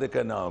یہ صادق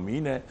ہے، نہ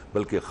امین ہے،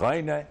 بلکہ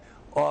خائن ہے.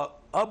 اور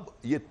اب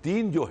یہ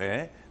 3 جو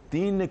ہیں،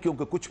 3 نے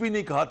کیونکہ کچھ بھی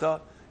نہیں کہا تھا،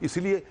 اس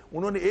لیے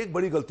انہوں نے ایک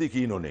بڑی غلطی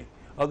کی. انہوں نے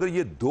اگر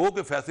یہ 2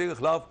 کے فیصلے کے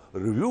خلاف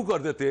ریویو کر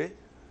دیتے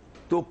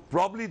تو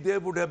probably they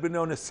would have been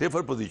on a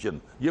safer position.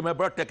 یہ میں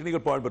بڑا ٹیکنیکل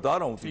پوائنٹ بتا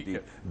رہا ہوں.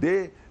 They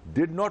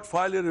did not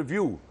file a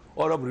review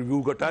اور اب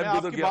ریویو کا ٹائم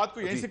گزر گیا. میں آپ کی بات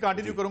کو یہیں سے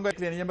کنٹینیو کروں گا،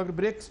 مگر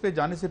بریکس پہ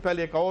جانے سے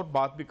پہلے ایک اور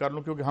بات بھی کر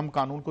لوں، کیونکہ ہم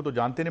قانون کو تو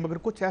جانتے نہیں، مگر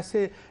کچھ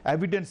ایسے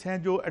ایویڈنس ہیں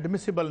جو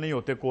ایڈمیسیبل نہیں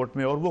ہوتے کورٹ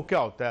میں. اور وہ کیا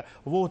ہوتا ہے؟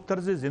 وہ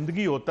طرز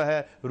زندگی ہوتا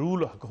ہے.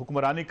 رول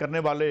حکمرانی کرنے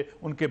والے،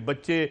 ان کے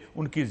بچے،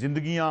 ان کی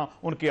زندگیاں،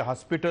 ان کے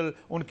ہاسپٹل،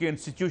 ان کے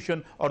انسٹیٹیوشن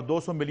اور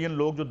 200 ملین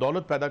لوگ جو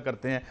دولت پیدا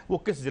کرتے ہیں وہ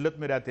کس ذلت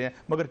میں رہتے ہیں.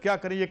 مگر کیا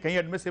کریں، یہ کہیں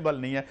ایڈمیسیبل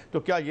نہیں ہے. تو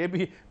کیا یہ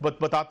بھی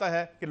بتاتا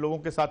ہے کہ لوگوں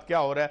کے ساتھ کیا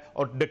ہو رہا ہے؟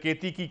 اور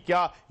ڈکیتی کی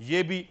کیا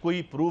یہ بھی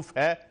کوئی پروف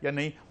ہے یا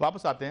نہیں؟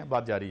 واپس آتے ہیں,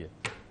 بات جاری ہے.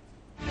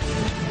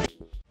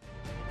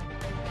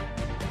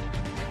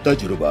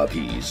 تجربہ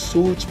بھی,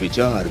 سوچ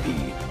विचार بھی,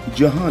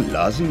 जहां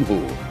लाजिम हो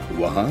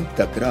वहां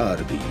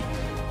तकरार भी.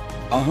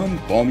 अहम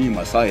कौमी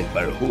मसाइल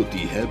पर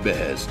होती है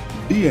बहस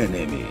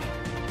DNA में.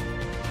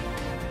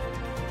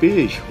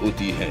 पेश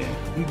होती हैं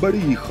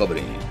बड़ी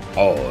खबरें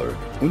और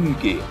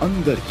उनके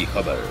अंदर की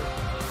खबर.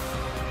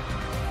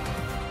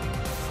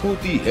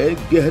 होती है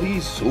गहरी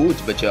सोच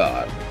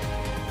विचार,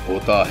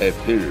 होता है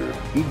फिर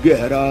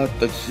गहरा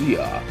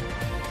तज्जिया.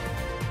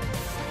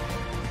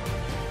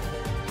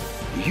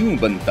 यूं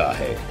बनता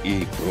है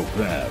एक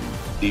programme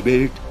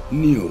debate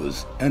news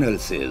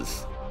analysis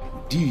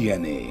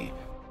DNA.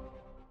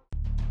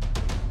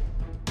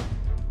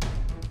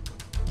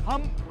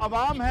 हम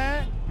अवाम हैं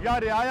या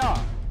रियाया,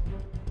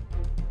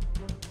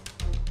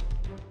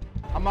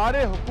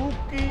 हमारे हुकूक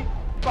की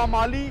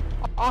पामाली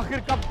आखिर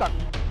कब तक?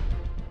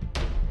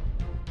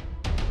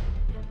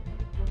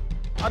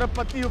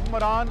 अरबपति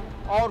हुक्मरान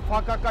और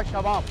फाका का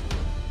शवाब,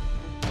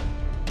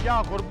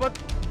 क्या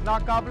गुर्बत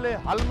नाकाबिले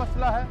हल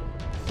मसला है?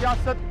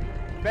 सियासत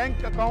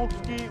बैंक अकाउंट्स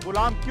की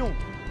गुलाम क्यों?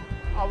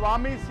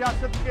 अवामी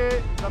सियासत के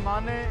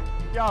ज़माने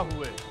क्या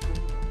हुए?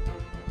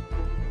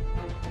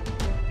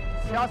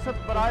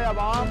 सियासत बराए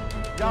अवाम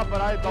या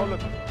बराए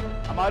दौलत?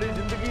 हमारी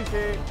ज़िंदगी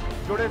से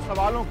जुड़े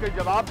सवालों के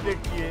जवाब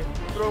देखिए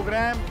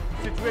प्रोग्राम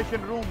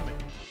सिचुएशन रूम में.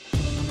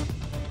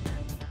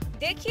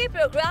 देखिए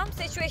प्रोग्राम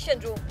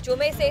सिचुएशन रूम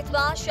जुमे से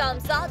इतवार शाम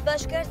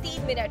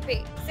 7:03 पे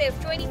सिर्फ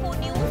 24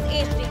 न्यूज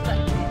HD पर.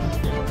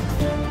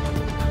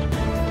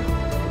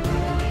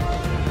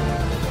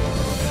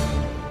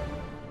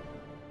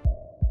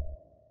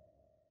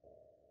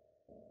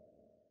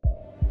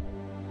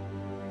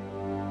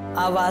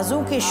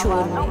 आवाजों के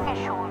शोर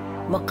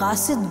में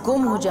मकासद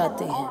गुम हो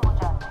जाते हैं.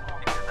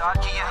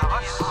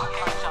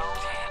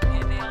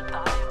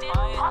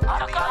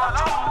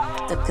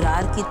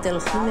 तकरार की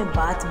तलखी में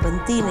बात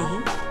बनती नहीं,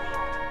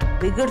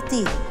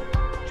 बिगड़ती है.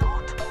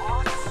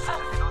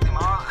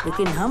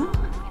 लेकिन हम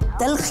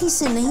तलखी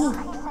से नहीं,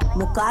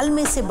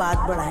 मुकालमे से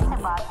बात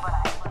बढ़ाएंगे.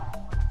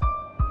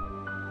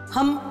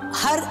 हम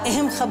हर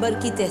अहम खबर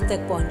की तह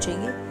तक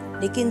पहुंचेंगे,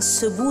 लेकिन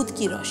सबूत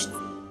की रोशनी.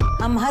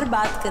 हम हर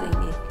बात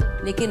करेंगे,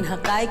 लेकिन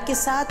हकायक के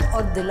साथ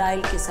और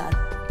दलाइल के साथ.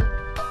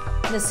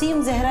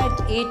 नसीम ज़हरा at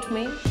 8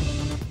 में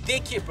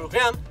देखिए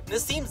प्रोग्राम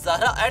नसीम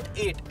ज़हरा at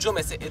 8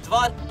 जुमे से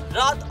इतवार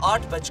रात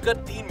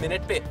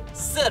 8:03 पे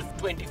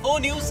सिर्फ 24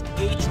 न्यूज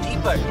HD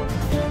पर.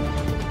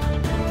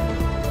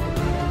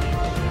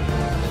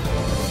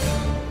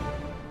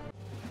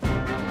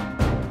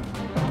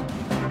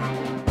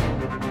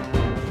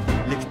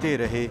 लिखते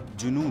रहे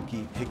जुनू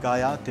की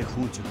हिकायात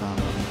खूं चुका.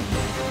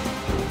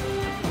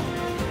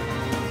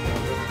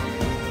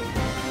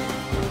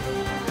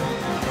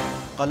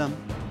 कलम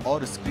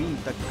और स्क्रीन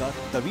तक का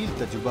तवील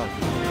तजुर्बा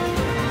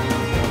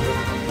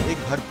एक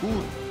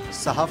भरपूर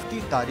सहाफती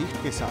तारीख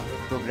के साथ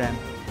प्रोग्राम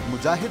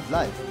मुजाहिद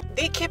लाइव.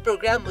 देखिए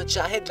प्रोग्राम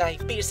मुजाहिद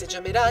लाइव पीर से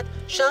जुमेरात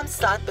शाम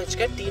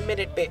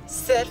 7:03 पे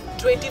सिर्फ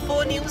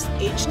 24 न्यूज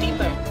HD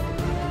पर.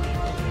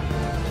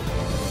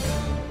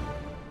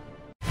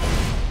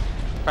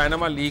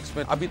 पैनामा लीक्स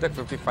में अभी तक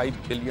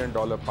 $55 बिलियन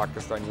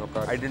पाकिस्तानियों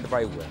का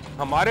आइडेंटिफाई हुआ है.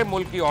 हमारे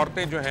मुल्क की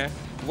औरतें जो हैं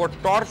वो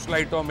टॉर्च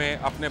लाइटों में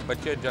अपने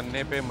बच्चे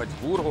जनने पे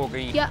मजबूर हो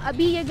गई. क्या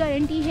अभी ये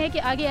गारंटी है कि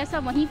आगे ऐसा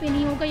वहीं पे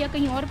नहीं होगा या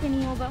कहीं और पे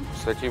नहीं होगा?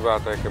 सच्ची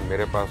बात है कि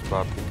मेरे पास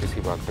बाप की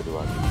किसी बात का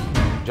जवाब नहीं.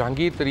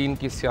 जहांगीर तरीन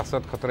की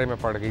सियासत खतरे में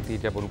पड़ गई थी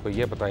जब उनको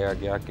ये बताया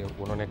गया कि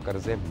उन्होंने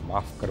कर्जे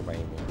माफ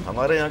करवाएंगे.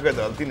 हमारे यहाँ का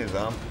अदालती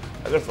निज़ाम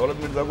अगर सौलत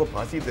मिर्जा को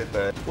फांसी देता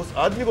है, उस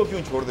आदमी को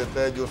क्यों छोड़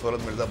देता है जो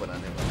सौलत मिर्जा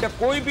बनाने वाला? क्या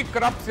कोई भी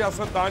करप्ट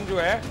सियासतदान जो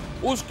है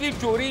उसकी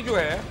चोरी जो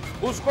है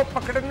उसको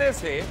पकड़ने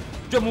से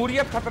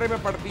जमहूरियत खतरे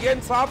में पड़ती है,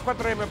 इंसाफ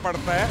खतरे में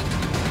पड़ता है.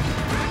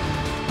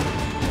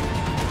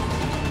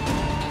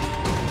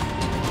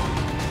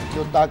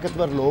 जो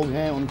ताकतवर लोग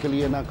हैं उनके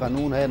लिए ना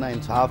कानून है ना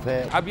इंसाफ है.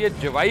 अब ये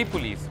जवाई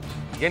पुलिस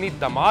यानी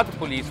दामाद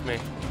पुलिस में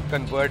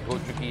कन्वर्ट हो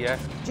चुकी है.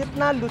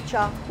 जितना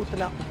लुच्चा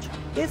उतना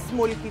ऊंचा. इस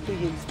मुल्क की तो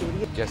ये स्टोरी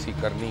है. जैसी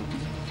करनी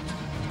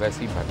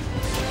वैसी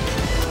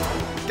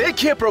भरनी.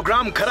 देखिए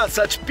प्रोग्राम खरा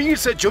सच पीर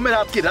से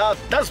जुमेरात की रात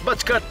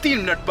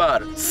 10:03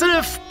 पर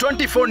सिर्फ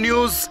 24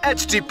 न्यूज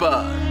HD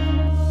पर.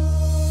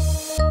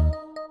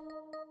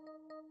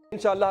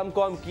 इंशाल्लाह हम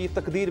कौम की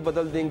तकदीर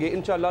बदल देंगे.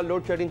 इंशाल्लाह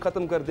लोड शेडिंग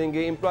खत्म कर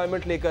देंगे,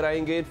 एम्प्लॉयमेंट लेकर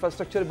आएंगे,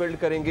 इंफ्रास्ट्रक्चर बिल्ड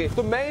करेंगे.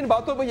 तो मैं इन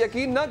बातों पर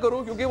यकीन ना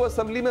करूं क्योंकि वो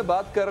असेंबली में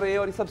बात कर रहे हैं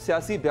और ये सब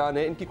सियासी बयान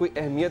है, इनकी कोई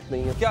अहमियत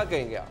नहीं है. क्या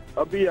कहेंगे आप?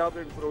 अभी आप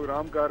एक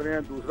प्रोग्राम कर रहे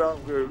हैं, दूसरा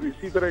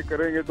इसी तरह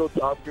करेंगे तो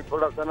आपके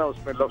थोड़ा सा ना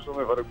उसमें लफ्जों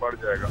में फर्क पड़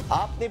जाएगा.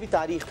 आपने भी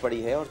तारीख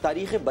पढ़ी है और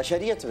तारीख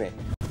बशरियत में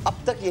अब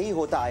तक यही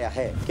होता आया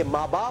है कि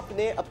माँ बाप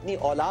ने अपनी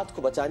औलाद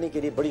को बचाने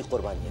के लिए बड़ी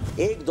कुर्बानियां.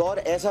 एक दौर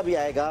ऐसा भी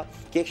आएगा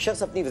कि एक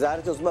शख्स अपनी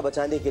वजारत उज़्मा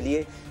बचाने के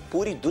लिए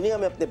पूरी दुनिया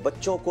में अपने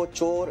बच्चों को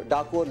चोर,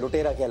 डाकू और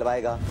लुटेरा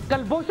कहलवाएगा.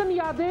 कुलभूषण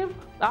यादव,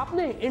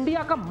 आपने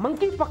इंडिया का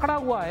मंकी पकड़ा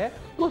हुआ है,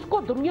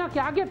 उसको दुनिया के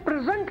आगे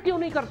प्रेजेंट क्यों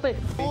नहीं करते?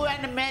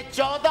 UN में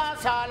 14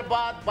 साल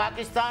बाद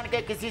पाकिस्तान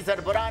के किसी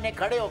सरबराह ने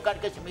खड़े होकर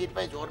कश्मीर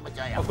पे जोर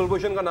मचाया.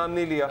 कुलभूषण का नाम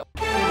नहीं लिया.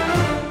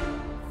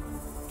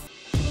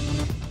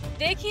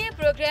 देखिए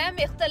प्रोग्राम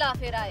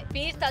इख्तलाफ राय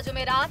पीर ता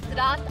जुमेरात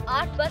रात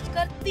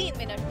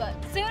 8:03 पर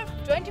सिर्फ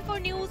 24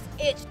 न्यूज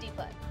HD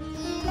पर।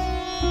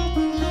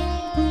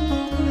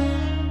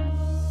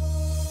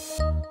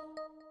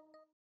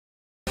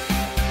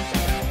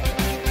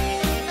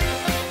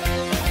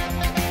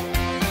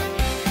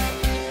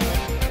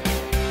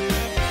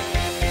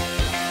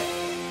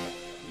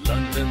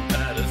 लंदन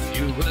पेरिस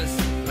यूएस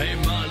में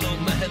मालो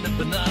महल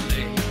बना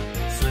ले,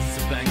 स्विस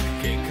बैंक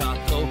के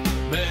खातों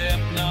में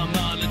अपना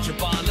माल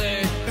छुपा ले।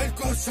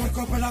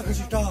 सड़कों पर लाकर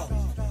सीटा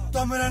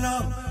तो मेरा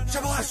नाम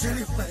शबाज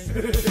शरीफ नहीं।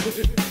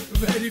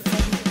 वेरी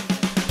फनी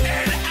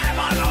इन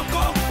एमानों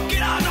को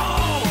गिरा दो।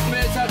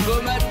 हमेशा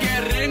हुकूमत के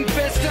रिंग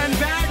पे स्टैंड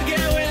बैठ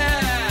गए हुए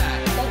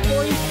हैं। और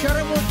कोई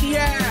शर्म होती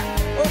है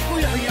और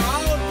कोई हया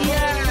होती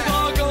है।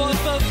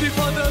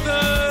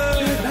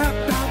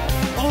 लैपटॉप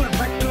और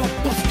मेट्रो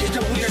बस की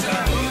जमहूरियत है।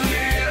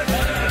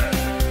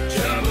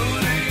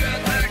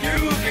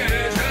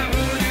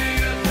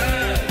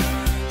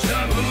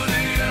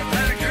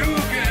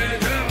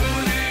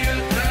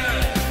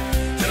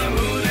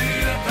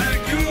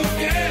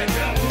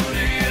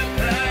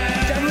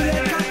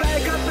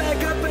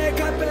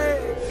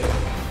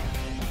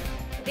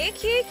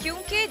 देखिए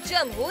क्योंकि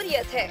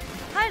जमहूरियत है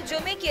हर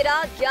जुमे की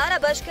रात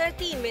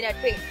 11:03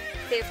 पे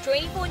सिर्फ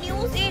 24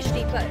 न्यूज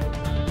HD पर।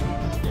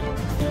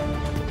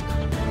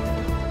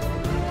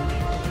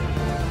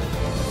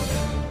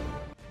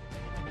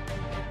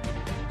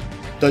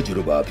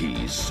 तजुर्बा भी,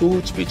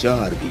 सोच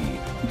विचार भी,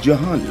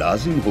 जहां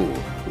लाजिम हो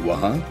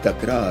वहां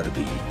तकरार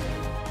भी।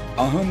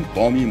 अहम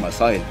कौमी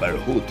मसाइल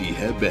पर होती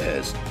है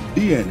बहस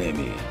DNA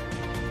में।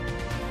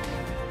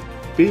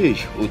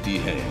 पेश होती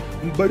हैं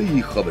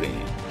बड़ी खबरें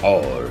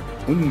और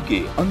उनके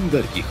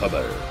अंदर की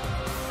खबर।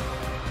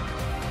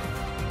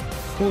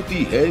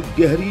 होती है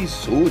गहरी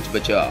सोच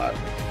विचार,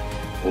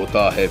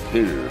 होता है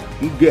फिर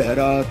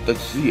गहरा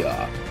तज्जिया।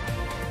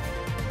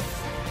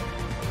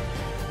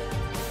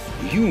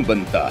 यूं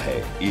बनता है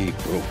एक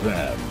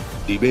programme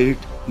debate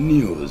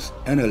news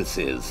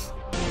analysis.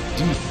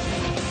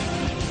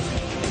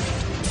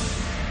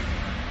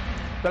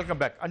 Welcome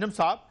back. Anjum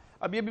साहब,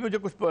 अब ये भी मुझे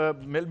कुछ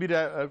मिल भी रहा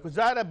है, कुछ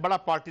ज़ाहिर है बड़ा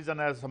पार्टीजन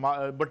है,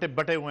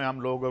 बटे हुए हैं हम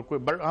लोग, और कोई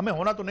हमें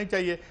होना तो नहीं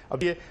चाहिए,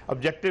 अब ये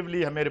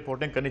ऑब्जेक्टिवली हमें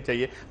रिपोर्टिंग करनी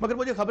चाहिए। मगर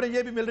मुझे खबरें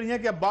ये भी मिल रही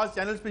हैं कि अब बाज़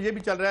चैनल्स पे ये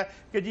भी चल रहा है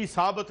कि जी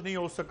साबित नहीं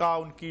हो सका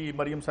उनकी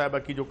मरियम साहिबा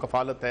की जो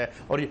कफालत है,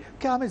 और ये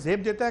क्या हमें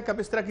ज़ेब देता है कि अब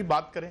इस तरह की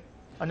बात करें?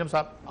 अंजुम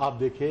साहब, आप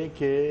देखें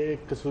कि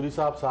कसूरी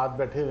साहब साथ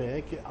बैठे हुए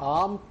हैं कि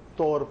आम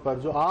तौर पर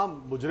जो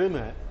आम मुजरिम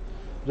है,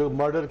 जो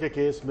मर्डर के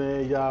केस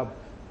में या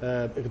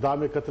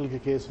इक़दाम कत्ल के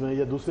केस में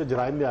या दूसरे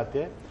जराइम में आते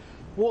हैं,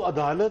 वो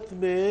अदालत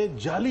में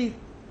जाली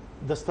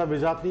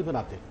दस्तावेजात नहीं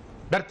बनाते,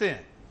 डरते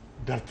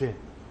हैं।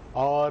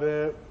 और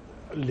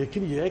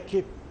लेकिन यह है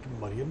कि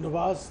मरियम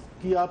नवाज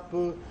की आप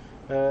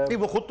नहीं,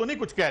 वो खुद तो नहीं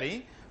कुछ कह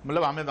रही,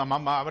 मतलब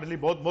हमारे लिए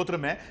बहुत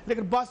मोहतरम है,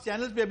 लेकिन बाज़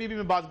चैनल्स पे अभी भी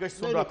मैं बात गश्त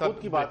सुन रहा था, खुद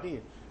की बात नहीं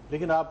है।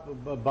 लेकिन आप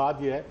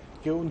बात यह है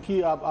कि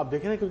उनकी आप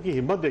देखें ना कि उनकी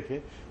हिम्मत देखें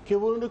कि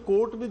वो उन्होंने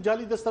कोर्ट में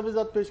जाली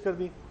दस्तावेजात पेश कर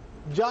दी,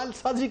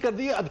 जालसाजी कर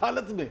दी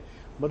अदालत में।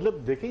 मतलब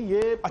देखें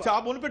ये अच्छा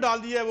आप उन पे डाल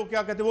दिया है, वो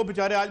क्या कहते हैं, वो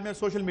बेचारे, आज मैं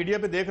सोशल मीडिया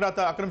पे देख रहा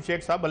था, अकरम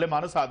शेख साहब भले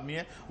मानस आदमी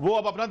है, वो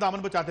अब अपना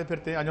दामन बचाते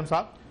फिरते हैं। अंजुम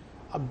साहब,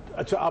 अब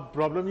अच्छा, अब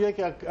प्रॉब्लम यह है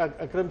कि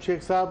अकरम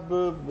शेख साहब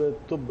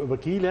तो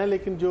वकील हैं,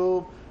 लेकिन जो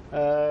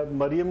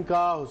मरियम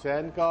का,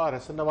 हुसैन का और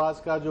हसन नवाज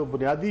का जो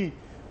बुनियादी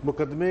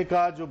मुकदमे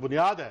का जो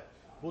बुनियाद है,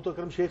 वो तो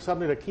अकरम शेख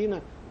साहब ने रखी है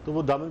ना, तो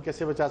वो दामन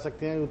कैसे बचा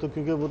सकते हैं? वो तो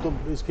क्योंकि वो तो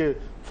इसके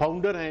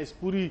फाउंडर हैं, इस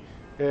पूरी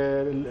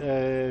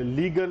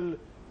लीगल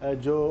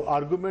जो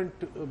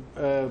आर्गुमेंट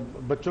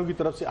बच्चों की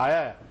तरफ से आया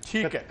है,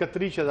 ठीक है,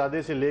 कतरी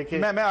शहजादे से लेके।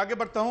 मैं आगे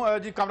बढ़ता हूं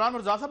जी। कामरान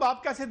मिर्जा साहब,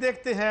 आप कैसे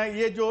देखते हैं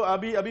ये जो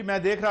अभी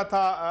मैं देख रहा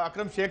था,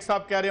 अकरम शेख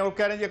साहब कह रहे हैं, और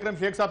कह रहे हैं जी अकरम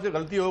शेख साहब से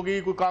गलती हो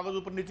गई, कोई कागज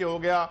ऊपर नीचे हो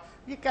गया,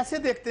 ये कैसे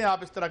देखते हैं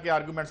आप इस तरह के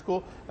आर्गुमेंट्स को?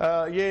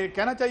 ये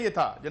कहना चाहिए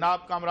था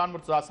जनाब कामरान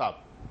मिर्जा साहब?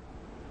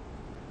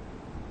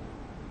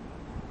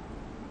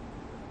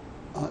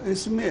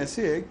 इसमें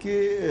ऐसे है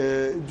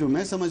कि जो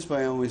मैं समझ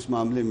पाया हूँ इस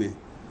मामले में,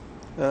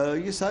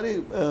 ये सारे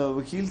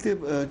वकील थे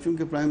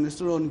चूँकि प्राइम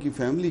मिनिस्टर और उनकी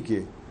फैमिली के,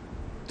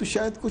 तो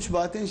शायद कुछ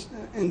बातें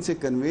इनसे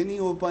कन्वे नहीं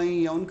हो पाई,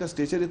 या उनका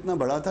स्टेचर इतना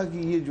बड़ा था कि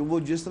ये जो वो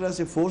जिस तरह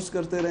से फोर्स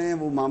करते रहे हैं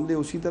वो मामले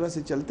उसी तरह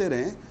से चलते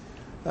रहें।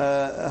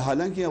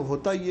 हालांकि अब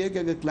होता ये है कि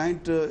अगर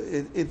क्लाइंट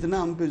इतना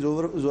हम पे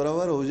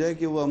जोरावर हो जाए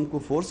कि वो हमको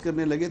फोर्स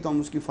करने लगे तो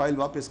हम उसकी फ़ाइल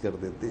वापस कर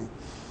देते हैं,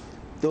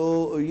 तो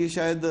ये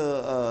शायद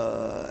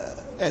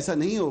ऐसा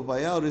नहीं हो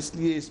पाया, और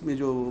इसलिए इसमें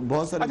जो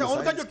बहुत सारे अच्छा,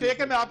 उनका जो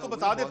टेक है मैं आपको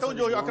बता देता हूं,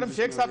 जो अकरम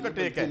शेख साहब का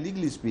टेक है,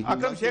 लीगली स्पीकिंग,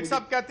 अकरम शेख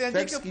साहब कहते हैं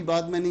फैक्ट्स की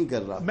बात मैं नहीं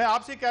कर रहा, मैं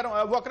आपसे कह रहा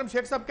हूं, वो अकरम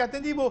शेख साहब कहते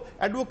हैं जी वो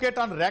एडवोकेट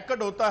ऑन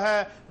रिकॉर्ड होता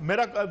है,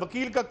 मेरा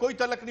वकील का कोई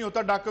तलक नहीं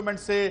होता डॉक्यूमेंट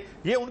से,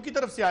 ये उनकी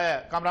तरफ से आया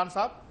है। कामरान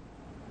साहब,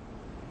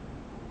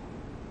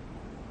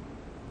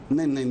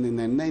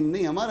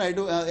 نہیں ہمارا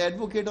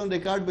ایڈوکیٹ آن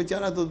ریکارڈ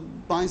بیچارہ تو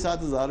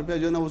 5-7 ہزار روپیہ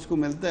جو ہے نا اس کو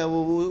ملتا ہے,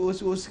 وہ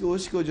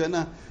اس کو جو ہے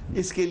نا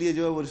اس کے لیے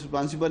جو ہے وہ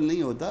رسپانسیبل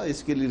نہیں ہوتا,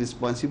 اس کے لیے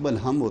رسپانسیبل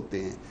ہم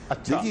ہوتے ہیں.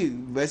 دیکھیے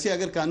ویسے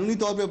اگر قانونی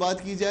طور پہ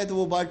بات کی جائے تو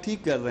وہ بات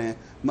ٹھیک کر رہے ہیں,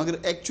 مگر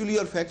ایکچولی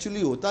اور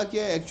فیکچولی ہوتا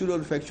کیا ہے, ایکچولی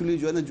اور فیکچولی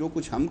جو ہے نا جو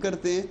کچھ ہم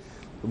کرتے ہیں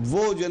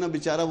وہ جو ہے نا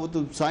بیچارہ وہ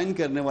تو سائن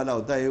کرنے والا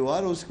ہوتا ہے,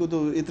 اور اس کو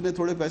تو اتنے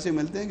تھوڑے پیسے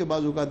ملتے ہیں کہ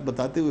بعض اوقات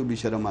بتاتے ہوئے بھی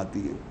شرم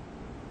آتی ہے.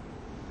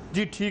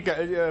 جی ٹھیک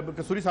ہے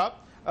قصوری صاحب,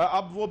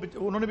 اب وہ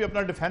انہوں نے بھی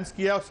اپنا ڈیفینس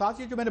کیا, اور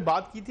ساتھ یہ جو میں نے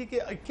بات کی تھی کہ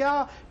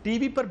کیا ٹی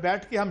وی پر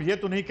بیٹھ کے ہم یہ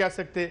تو نہیں کہہ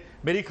سکتے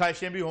میری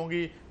خواہشیں بھی ہوں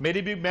گی,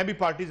 میں بھی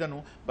پارٹیزن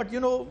ہوں, بٹ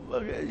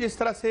جس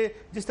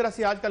طرح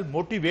سے آج کل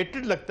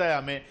موٹیویٹڈ لگتا ہے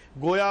ہمیں,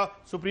 گویا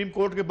سپریم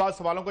کورٹ کے بعد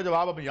سوالوں کا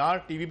جواب اب یہاں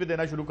ٹی وی پہ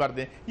دینا شروع کر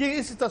دیں,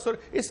 یہ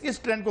اس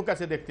ٹرینڈ کو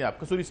کیسے دیکھتے ہیں آپ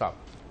قصوری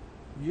صاحب؟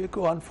 یہ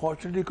کو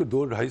انفارچونیٹلی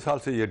 2-2.5 سال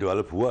سے یہ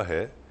ڈیولپ ہوا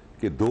ہے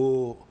کہ 2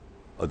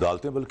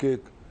 عدالتیں, بلکہ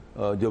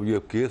جب یہ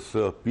کیس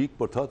پیک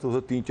پر تھا تو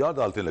 3-4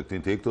 عدالتیں لگتی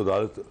تھیں. ایک تو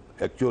عدالت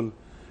ایکچول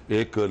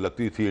ایک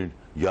لگتی تھی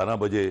 11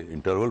 بجے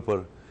انٹرول پر,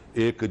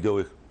 ایک جو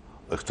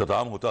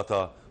اختتام ہوتا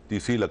تھا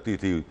تیسری لگتی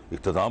تھی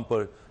اختتام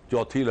پر,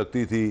 چوتھی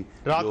لگتی تھی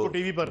رات کو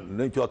ٹی وی پر,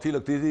 نہیں چوتھی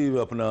لگتی تھی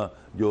اپنا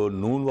جو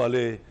نون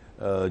والے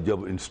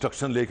جب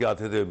انسٹرکشن لے کے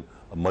آتے تھے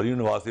مریم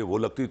نواز سے وہ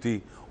لگتی تھی,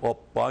 اور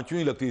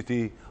 5ویں لگتی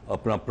تھی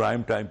اپنا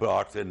پرائم ٹائم پر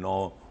 8 سے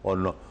 9 اور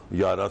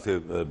 11 سے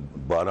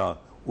 12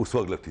 اس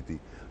وقت لگتی تھی.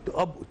 تو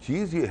اب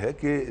چیز یہ ہے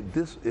کہ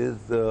دس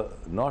is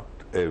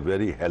not a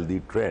very healthy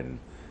trend,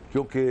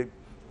 کیونکہ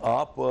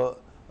آپ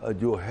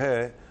جو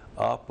ہے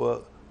آپ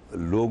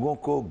لوگوں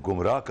کو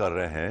گمراہ کر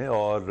رہے ہیں,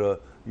 اور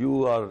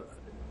you are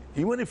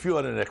even if you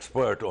are an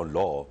expert on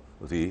لا,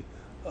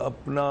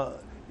 اپنا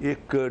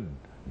ایک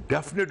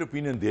ڈیفینیٹ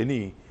اوپینین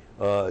دینی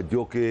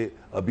جو کہ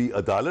ابھی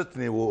عدالت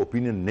نے وہ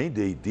اوپینین نہیں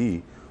دی تھی,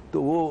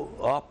 تو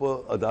وہ آپ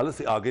عدالت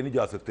سے آگے نہیں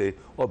جا سکتے.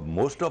 اور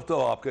موسٹ آف دا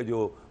آپ کے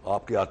جو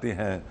آپ کے آتے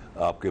ہیں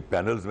آپ کے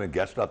پینلز میں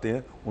گیسٹ آتے ہیں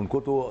ان کو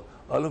تو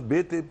الف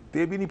بے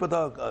تے بھی نہیں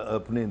پتا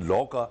اپنے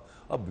لا کا.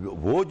 اب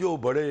وہ جو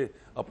بڑے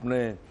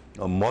اپنے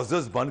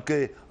معزز بن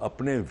کے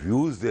اپنے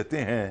ویوز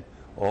دیتے ہیں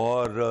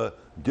اور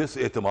جس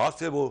اعتماد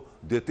سے وہ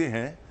دیتے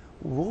ہیں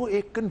وہ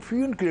ایک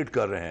کنفیوژن کریٹ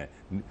کر رہے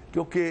ہیں,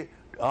 کیونکہ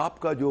آپ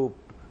کا جو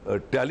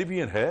ٹیلی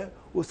ویژن ہے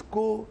اس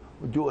کو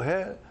جو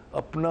ہے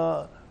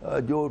اپنا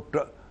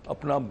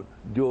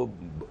جو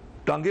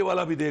ٹانگے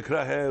والا بھی دیکھ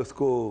رہا ہے, اس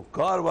کو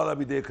کار والا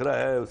بھی دیکھ رہا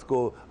ہے, اس کو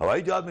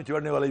ہوائی جہاز میں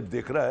چڑھنے والا بھی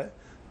دیکھ رہا ہے.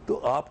 تو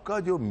آپ کا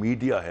جو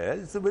میڈیا ہے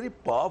it's a very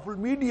powerful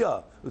media,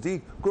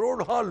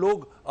 کروڑہا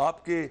لوگ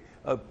آپ کے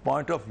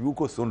پوائنٹ آف ویو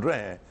کو سن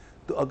رہے ہیں.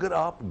 تو اگر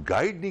آپ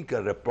گائیڈ نہیں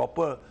کر رہے,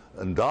 پراپر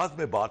انداز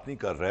میں بات نہیں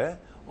کر رہے,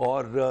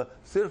 اور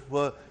صرف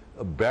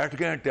بیٹھ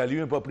گئے ہیں ٹیلی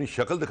ویژن پر اپنی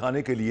شکل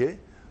دکھانے کے لیے,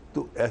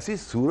 تو ایسی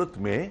صورت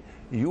میں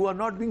you are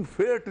not being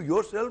fair to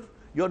your self,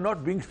 you are not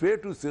being fair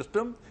to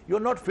system, you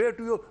are not fair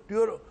to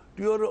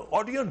your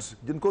audience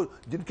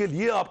جن کے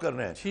لیے آپ کر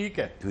رہے ہیں. ٹھیک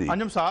ہے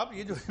انجم صاحب,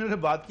 یہ جو انہوں نے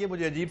بات کی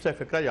مجھے عجیب سا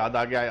فکرہ یاد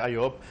آ گیا, I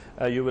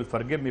hope you will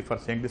forgive me for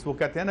seeing دس. وہ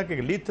کہتے ہیں نا کہ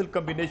lethal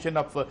combination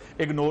of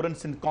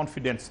ignorance and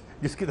confidence,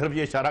 جس کی طرف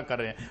یہ اشارہ کر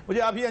رہے ہیں.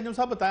 مجھے ابھی انجم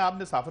صاحب بتائیں, آپ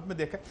نے صحافت میں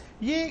دیکھا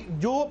یہ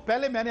جو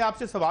پہلے میں نے آپ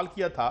سے سوال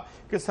کیا تھا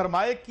کہ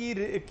سرمایہ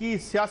کی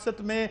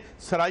سیاست میں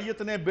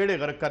سرائیت نے بیڑے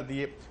غرق کر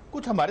دیے,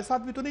 کچھ ہمارے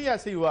ساتھ بھی تو نہیں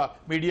ایسے ہی ہوا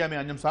میڈیا میں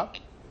انجم صاحب؟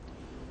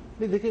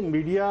 نہیں دیکھیں,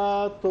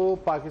 میڈیا تو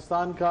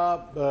پاکستان کا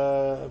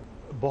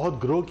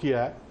بہت گرو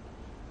کیا ہے,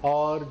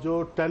 اور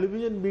جو ٹیلی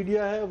ویژن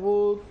میڈیا ہے وہ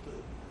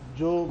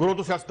جو گرو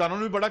تو سیاستدانوں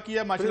نے بھی بڑا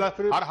کیا ہے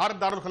ماشاءاللہ, ہر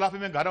دارالخلافے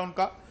میں گھر ہے ان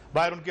کا,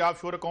 باہر ان کے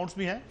آف شور اکاؤنٹس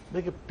بھی ہیں.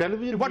 دیکھیں ٹیلی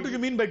vision what do you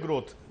mean by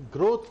growth?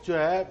 Growth جو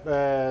ہے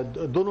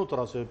دونوں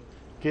طرح سے,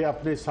 کہ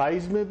اپنے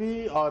سائز میں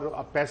بھی اور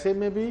پیسے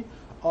میں بھی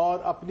اور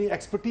اپنی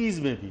ایکسپرٹیز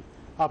میں بھی,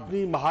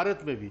 اپنی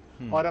مہارت میں بھی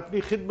اور اپنی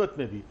خدمت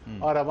میں بھی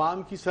اور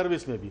عوام کی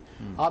سروس میں بھی.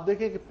 آپ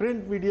دیکھیں کہ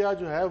پرنٹ میڈیا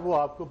جو ہے وہ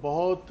آپ کو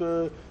بہت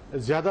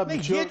زیادہ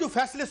یہ جو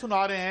فیصلے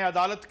سنا رہے ہیں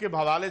عدالت کے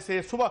حوالے سے,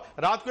 صبح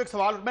رات کو ایک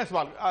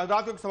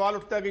سوال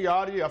اٹھتا ہے کہ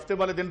یار یہ ہفتے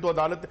والے دن تو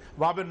عدالت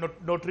وہاں پہ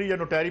نوٹری یا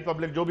نوٹیری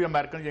پبلک جو بھی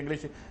امریکن یا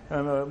انگلش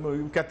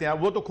کہتے ہیں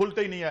وہ تو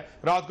کھلتے ہی نہیں ہے,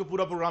 رات کو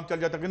پورا پروگرام چل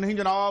جاتا ہے کہ نہیں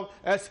جناب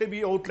ایسے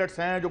بھی آؤٹ لیٹس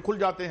ہیں جو کھل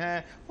جاتے ہیں.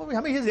 وہ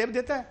ہمیں یہ زیب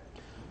دیتا ہے.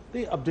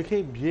 نہیں اب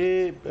دیکھیں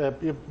یہ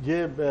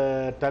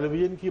ٹیلی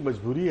ویژن کی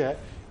مجبوری ہے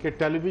کہ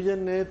ٹیلی ویژن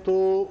نے تو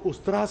اس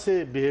طرح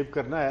سے بیہیو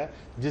کرنا ہے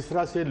جس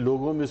طرح سے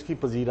لوگوں میں اس کی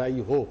پذیرائی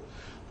ہو.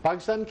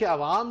 پاکستان کے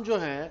عوام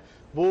جو ہیں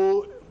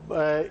وہ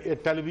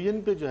ٹیلی ویژن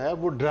پہ جو ہے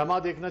وہ ڈرامہ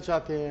دیکھنا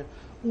چاہتے ہیں,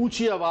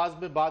 اونچی آواز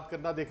میں بات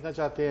کرنا دیکھنا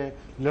چاہتے ہیں,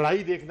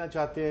 لڑائی دیکھنا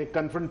چاہتے ہیں,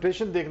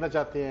 کنفرنٹیشن دیکھنا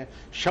چاہتے ہیں,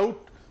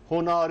 شاؤٹ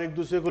ہونا اور ایک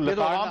دوسرے کو لتاڑنا.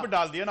 یہ تو عوام پہ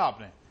ڈال دیا نا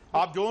آپ نے,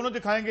 آپ جو انہوں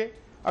دکھائیں گے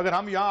اگر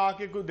ہم یہاں آ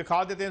کے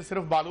دکھا دیتے ہیں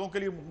صرف بالوں کے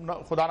لیے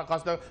خدا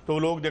نخواستہ تو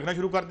لوگ دیکھنا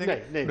شروع کر دیں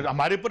گے.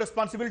 ہمارے پر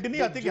رسپانسبلٹی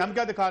نہیں آتی کہ ہم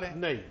کیا دکھا رہے ہیں.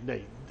 نہیں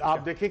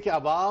آپ دیکھیں کہ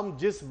عوام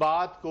جس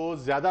بات کو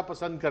زیادہ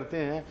پسند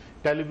کرتے ہیں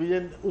ٹیلی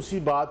ویژن اسی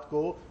بات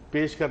کو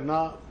پیش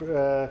کرنا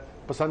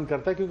پسند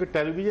کرتا ہے, کیونکہ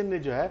ٹیلی ویژن نے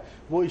جو ہے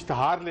وہ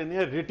اشتہار لینے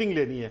ہے, ریٹنگ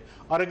لینی ہے.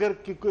 اور اگر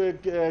کوئی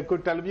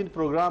ٹیلی ویژن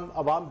پروگرام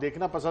عوام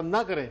دیکھنا پسند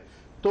نہ کریں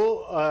تو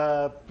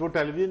وہ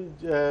ٹیلی ویژن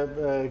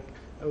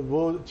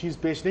وہ چیز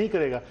پیش نہیں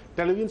کرے گا.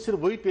 ٹیلی ویژن صرف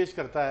وہی پیش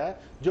کرتا ہے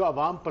جو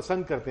عوام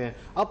پسند کرتے ہیں.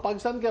 اب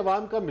پاکستان کے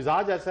عوام کا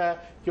مزاج ایسا ہے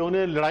کہ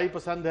انہیں لڑائی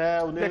پسند ہے.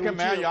 دیکھیں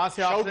میں یہاں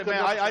سے آپ سے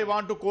I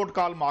want to quote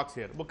Karl Marx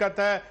here. وہ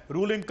کہتا ہے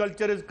rolling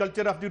culture is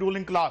culture of the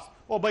ruling class.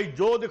 او بھائی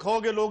جو دکھاؤ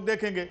گے لوگ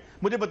دیکھیں گے.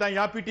 مجھے بتائیں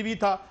یہاں پی ٹی وی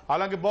تھا,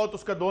 حالانکہ بہت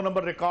اس کا 2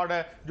 نمبر ریکارڈ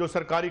ہے جو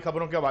سرکاری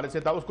خبروں کے حوالے سے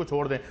تھا, اس کو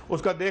چھوڑ دیں,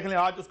 اس کا دیکھ لیں.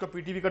 آج اس کا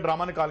پی ٹی وی کا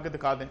ڈرامہ نکال کے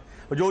دکھا دیں,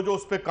 جو جو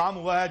اس پہ کام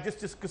ہوا ہے,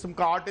 جس قسم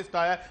کا آرٹسٹ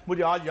آیا ہے,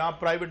 مجھے آج یہاں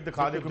پرائیویٹ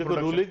دکھا دیں.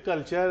 رولنگ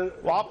کلچر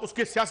آپ اس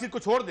کے سیاست کو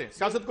چھوڑ دیں,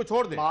 سیاست کو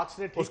چھوڑ دیں.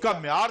 اس کا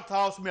معیار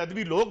تھا, اس میں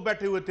ادبی لوگ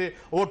بیٹھے ہوئے تھے.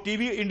 وہ ٹی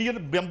وی انڈین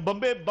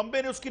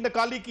بمبے نے اس کی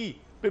نکالی کی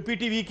پی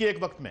ٹی وی کی ایک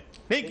وقت میں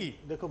نہیں کی.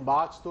 دیکھو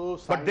مارکس تو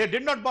but they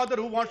did not bother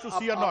who wants to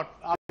see or not.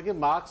 دیکھیں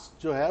مارکس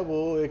جو ہے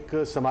وہ ایک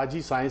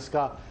سماجی سائنس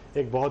کا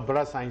ایک بہت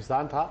بڑا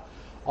سائنسدان تھا,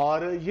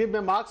 اور یہ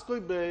میں مارکس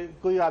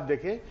کوئی آپ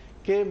دیکھیں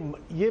کہ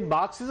یہ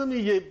مارکسزم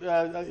یہ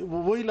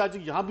وہی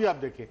لاجک یہاں بھی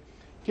آپ دیکھیں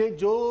کہ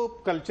جو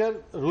کلچر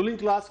رولنگ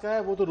کلاس کا ہے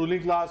وہ تو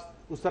رولنگ کلاس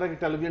اس طرح کے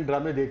ٹیلی ویژن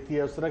ڈرامے دیکھتی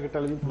ہے, اس طرح کے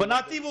ٹیلی ویژن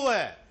بناتی وہ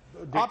ہے,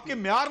 آپ کے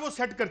معیار وہ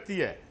سیٹ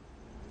کرتی ہے.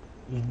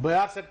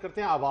 معیار سیٹ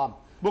کرتے ہیں عوام.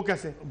 وہ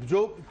کیسے؟ جو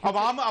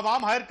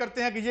عوام ہائر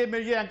کرتے ہیں کہ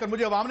یہ اینکر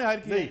مجھے عوام نے ہائر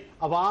کیا. نہیں,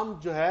 عوام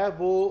جو ہے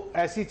وہ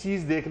ایسی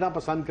چیز دیکھنا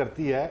پسند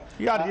کرتی ہے.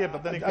 یار یہ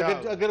پتہ نہیں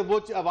کیا, اگر وہ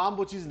عوام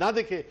وہ چیز نہ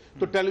دیکھے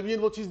تو ٹیلی ویژن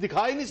وہ چیز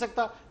دکھا ہی نہیں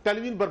سکتا.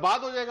 ٹیلی ویژن برباد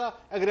ہو جائے گا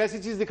اگر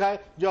ایسی چیز دکھائے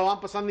جو عوام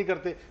پسند نہیں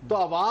کرتے. تو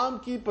عوام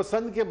کی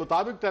پسند کے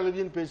مطابق ٹیلی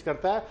ویژن پیش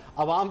کرتا ہے.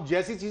 عوام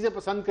جیسی چیزیں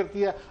پسند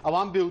کرتی ہے,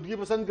 عوام بےہودگی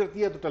پسند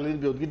کرتی ہے تو ٹیلی ویژن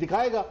بےہودگی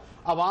دکھائے گا.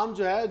 عوام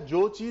جو ہے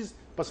جو چیز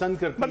پسند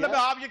کرتی ہے, مطلب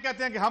آپ یہ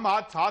کہتے ہیں کہ ہم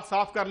ہاتھ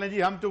صاف کر لیں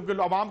جی, ہم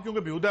عوام کیونکہ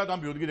بےہودہ ہے تو ہم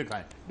بےہودگی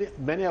دکھائیں.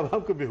 میں نے عوام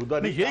کو بےہودہ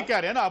نہیں یہی کہہ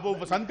رہے ہیں نا, آپ وہ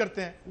پسند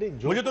کرتے ہیں.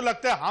 مجھے تو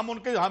لگتا ہے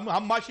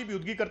ہم معاشی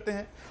بےہودگی کرتے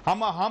ہیں,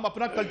 ہم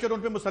اپنا کلچر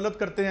ان پہ مسلط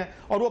کرتے ہیں,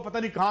 اور وہ پتہ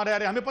نہیں کہاں رہ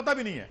رہے ہیں, ہمیں پتہ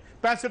بھی نہیں ہے.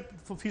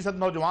 65%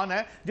 نوجوان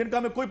ہیں جن کا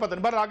ہمیں کوئی پتہ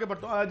نہیں. آگے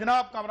بڑھتا ہوں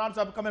جناب کامران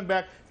صاحب, کمنگ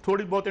بیک,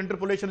 تھوڑی بہت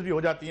انٹرپولیشن بھی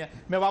ہو جاتی ہیں,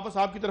 میں واپس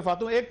آپ کی طرف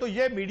آتا ہوں. ایک تو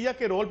یہ میڈیا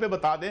کے رول پہ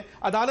بتا دیں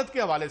عدالت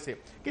کے حوالے سے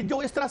کہ جو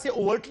اس طرح سے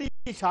اوورٹلی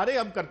اشارے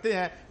ہم کرتے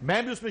ہیں,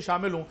 میں بھی اس میں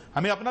شامل ہوں,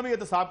 ہمیں اپنا بھی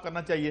احتساب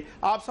کرنا چاہیے.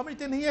 آپ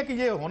سمجھتے نہیں ہے کہ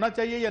یہ ہونا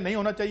چاہیے یا نہیں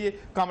ہونا چاہیے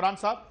کامران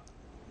صاحب؟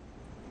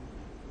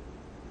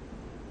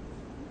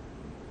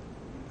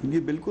 یہ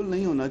بالکل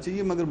نہیں ہونا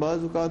چاہیے, مگر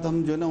بعض اوقات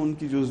ہم جو ہے نا ان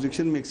کی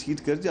جورسڈکشن میں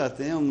ایکسیڈ کر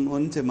جاتے ہیں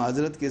ان سے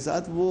معذرت کے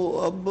ساتھ.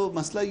 وہ اب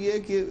مسئلہ یہ ہے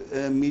کہ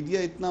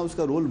میڈیا اتنا اس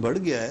کا رول بڑھ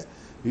گیا ہے,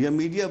 یا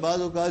میڈیا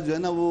بعض اوقات جو ہے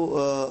نا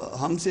وہ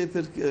ہم سے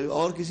پھر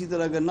اور کسی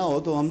طرح اگر نہ ہو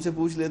تو ہم سے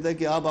پوچھ لیتا ہے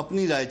کہ آپ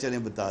اپنی رائے چلیں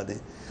بتا دیں.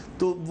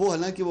 تو وہ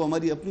حالانکہ وہ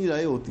ہماری اپنی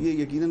رائے ہوتی ہے,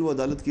 یقیناً وہ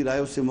عدالت کی رائے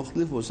اس سے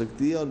مختلف ہو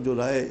سکتی ہے, اور جو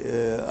رائے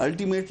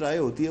الٹیمیٹ رائے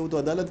ہوتی ہے وہ تو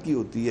عدالت کی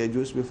ہوتی ہے,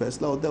 جو اس میں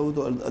فیصلہ ہوتا ہے وہ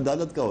تو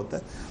عدالت کا ہوتا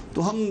ہے.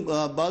 تو ہم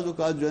بعض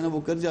اوقات جو ہے نا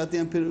وہ کر جاتے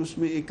ہیں. پھر اس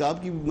میں ایک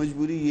آپ کی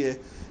مجبوری یہ ہے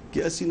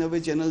کہ 80-90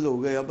 چینل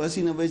ہو گئے. اب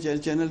 80-90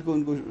 چینل کو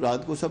ان کو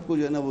رات کو سب کو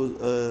جو ہے نا وہ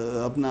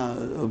اپنا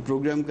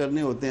پروگرام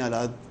کرنے ہوتے ہیں,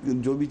 رات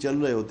جو بھی چل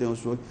رہے ہوتے ہیں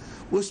اس وقت.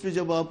 اس پہ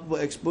جب آپ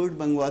ایکسپرٹ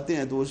منگواتے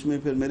ہیں تو اس میں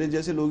پھر میرے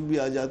جیسے لوگ بھی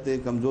آ جاتے ہیں,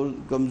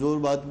 کمزور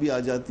بات بھی آ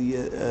جاتی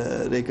ہے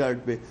ریکارڈ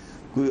پہ,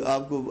 کوئی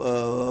آپ کو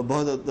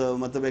بہت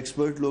مطلب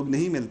ایکسپرٹ لوگ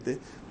نہیں ملتے.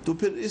 تو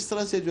پھر اس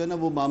طرح سے جو ہے نا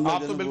وہ معاملہ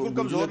آپ تو بالکل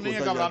کمزور نہیں ہے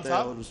کامران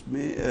صاحب, اور اس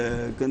میں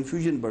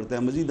کنفیوژن بڑھتا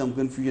ہے, مزید ہم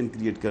کنفیوژن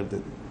کریٹ کر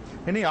دیتے ہیں.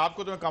 نہیں آپ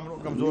کو تو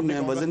کمزور نہیں,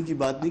 میں وزن کی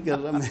بات نہیں کر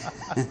رہا,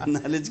 میں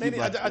نالج کی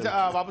بات.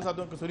 اچھا واپس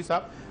آتا ہوں قصوری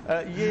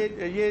صاحب,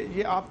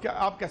 یہ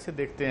آپ کیسے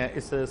دیکھتے ہیں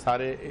اس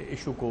سارے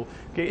ایشو کو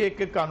کہ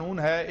ایک قانون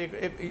ہے,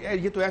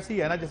 یہ تو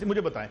ایسی ہے نا جیسے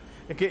مجھے بتائیں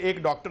کہ ایک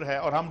ڈاکٹر ہے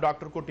اور ہم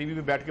ڈاکٹر کو ٹی وی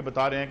پہ بیٹھ کے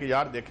بتا رہے ہیں کہ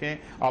یار دیکھیں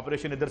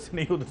آپریشن ادھر سے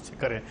نہیں ادھر سے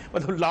کریں.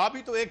 مطلب لا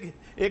بھی تو ایک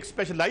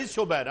اسپیشلائز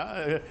شعبہ ہے نا.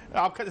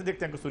 آپ کیسے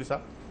دیکھتے ہیں قصوری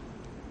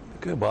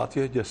صاحب؟ کہ بات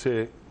یہ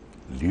جیسے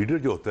لیڈر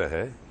جو ہوتا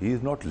ہے ہی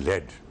از ناٹ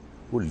لیڈ,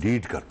 وہ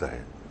لیڈ کرتا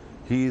ہے.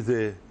 ہی از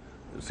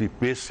اے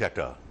پیس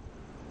سیٹر,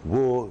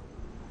 وہ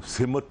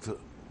سمت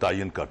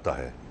تعین کرتا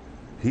ہے.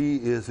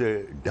 ہی از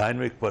اے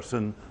ڈائنمک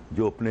پرسن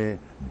جو اپنے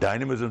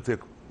ڈائنمزم سے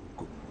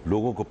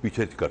لوگوں کو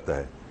پیچھے کرتا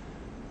ہے.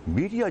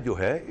 میڈیا جو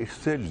ہے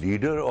it's a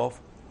leader of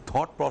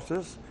thought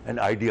process and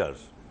ideas.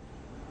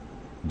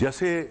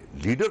 جیسے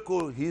لیڈر کو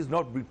ہی is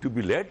not to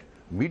be lead,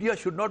 media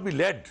should not be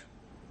lead,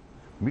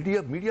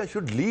 media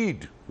should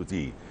lead.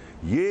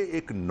 یہ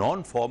ایک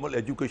نان فارمل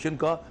ایجوکیشن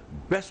کا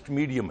بیسٹ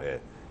میڈیم ہے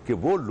کہ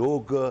وہ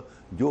لوگ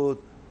جو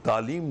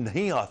تعلیم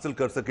نہیں حاصل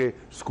کر سکے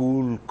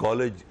اسکول,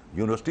 کالج,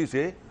 یونیورسٹی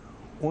سے,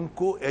 ان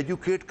کو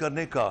ایجوکیٹ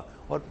کرنے کا.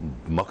 اور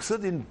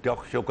مقصد ان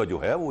ٹاک شو کا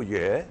جو ہے وہ یہ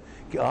ہے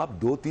کہ آپ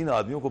 2-3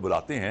 آدمیوں کو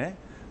بلاتے ہیں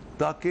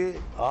تاکہ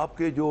آپ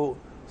کے جو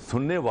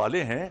سننے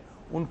والے ہیں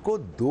ان کو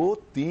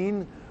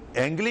 2-3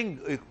 اینگلنگ,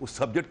 اس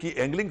سبجیکٹ کی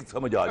اینگلنگ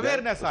سمجھ آ جائے,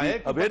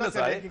 اویئرنیس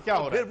آئے,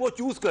 پھر وہ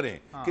چوز کریں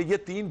کہ یہ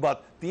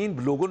 3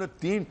 لوگوں نے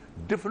 3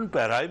 ڈفرنٹ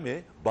پیرائے میں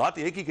بات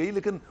ایک ہی کہی,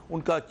 لیکن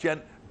ان کا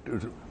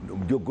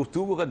جو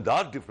گفتگو کا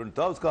انداز ڈفرنٹ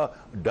تھا,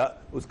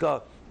 اس کا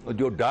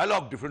جو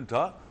ڈائلاگ ڈفرنٹ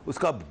تھا, اس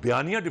کا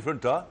بیانیہ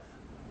ڈفرنٹ تھا.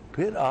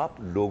 پھر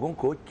آپ لوگوں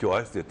کو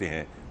چوائس دیتے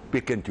ہیں,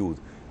 پک اینڈ چوز.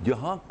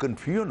 جہاں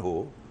کنفیوژن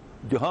ہو,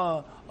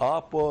 جہاں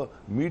آپ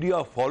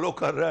میڈیا فالو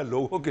کر رہا ہے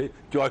لوگوں کے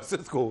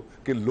چوائسز کو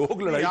کہ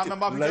لوگ لڑائی میں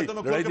معافی چاہتا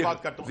ہوں، میں کھول کے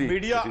بات کرتا ہوں.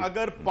 میڈیا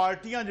اگر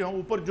پارٹیاں جو ہیں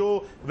اوپر جو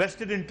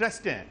ویسٹڈ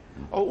انٹرسٹ ہیں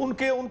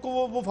ان کو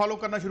وہ فالو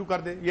کرنا شروع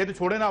کر دے. یہ تو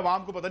چھوڑے نا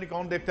عوام کو پتہ نہیں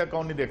کون دیکھتا ہے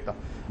کون نہیں دیکھتا.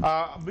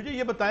 مجھے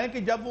یہ بتائیں کہ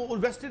جب وہ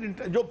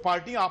ویسٹڈ جو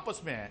پارٹیاں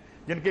آپس میں ہیں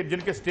جن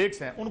کے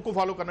سٹیکس ہیں ان کو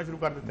فالو کرنا شروع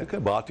کر دیتے ہیں. دیکھیں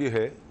بات یہ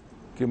ہے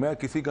کہ میں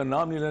کسی کا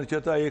نام نہیں لینا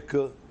چاہتا. ایک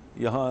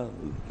یہاں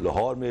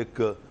لاہور میں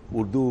ایک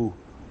اردو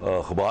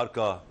اخبار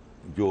کا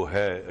جو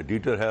ہے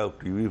ایڈیٹر ہے,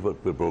 ٹی وی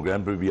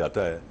پروگرام پہ بھی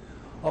آتا ہے,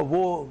 اور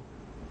وہ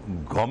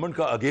گورنمنٹ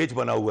کا اگیج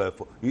بنا ہوا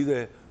ہے. ہی از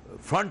اے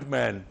فرنٹ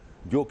مین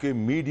جو کہ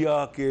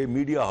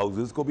میڈیا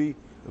ہاؤسز کو بھی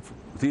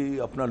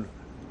اپنا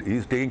ہی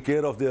is taking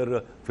care of their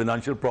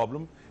financial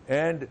problem,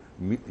 and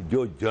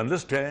جو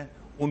جرنلسٹ ہیں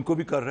ان کو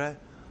بھی کر رہا ہے.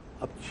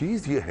 اب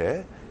چیز یہ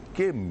ہے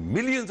کہ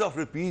millions of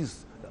rupees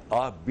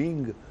are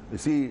being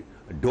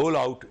ڈول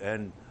آؤٹ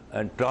اینڈ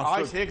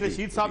آج شیخ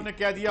رشید صاحب نے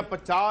کہہ دیا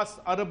 50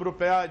 ارب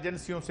روپیہ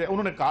ایجنسیوں سے,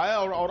 انہوں نے کہا ہے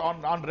اور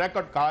آن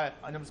ریکارڈ کہا ہے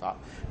انجم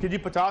صاحب کہ جی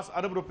 50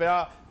 ارب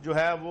روپیہ جو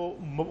ہے وہ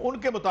ان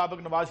کے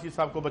مطابق نواز شریف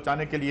صاحب کو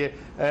بچانے کے لیے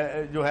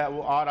جو ہے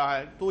وہ آ رہا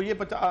ہے. تو یہ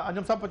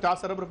انجم صاحب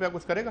 50 ارب روپیہ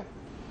کچھ کرے گا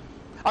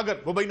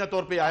اگر مبینہ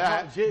طور پہ آیا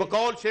ہے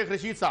بقول شیخ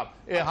رشید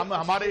صاحب؟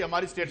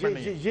 ہماری اسٹیٹمنٹ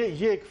نہیں ہے.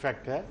 یہ ایک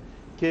فیکٹ ہے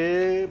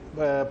کہ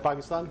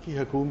پاکستان کی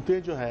حکومتیں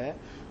جو ہیں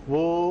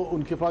وہ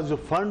ان کے پاس جو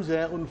فنڈز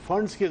ہیں ان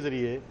فنڈز کے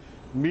ذریعے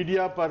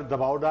میڈیا پر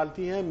دباؤ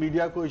ڈالتی ہیں,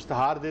 میڈیا کو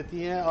اشتہار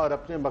دیتی ہیں اور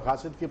اپنے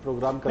مقاصد کے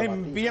پروگرام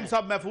کرواتی ہیں. پی ایم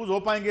صاحب محفوظ ہو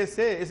پائیں گے اس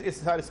سے,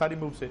 اس ساری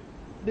موو سے؟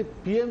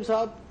 پی ایم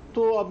صاحب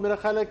تو اب میرا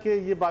خیال ہے کہ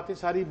یہ باتیں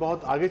ساری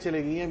بہت آگے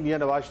چلے گئی ہیں. میاں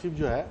نواز شریف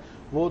جو ہے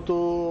وہ تو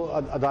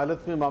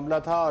عدالت میں معاملہ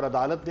تھا اور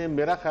عدالت نے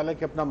میرا خیال ہے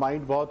کہ اپنا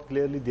مائنڈ بہت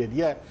کلیئرلی دے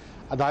دیا ہے.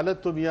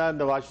 عدالت تو میاں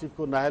نواز شریف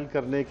کو نااہل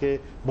کرنے کے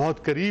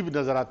بہت قریب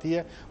نظر آتی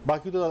ہے,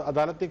 باقی تو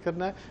عدالت نے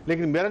کرنا ہے.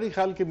 لیکن میرا نہیں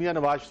خیال کہ میاں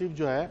نواز شریف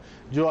جو ہے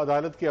جو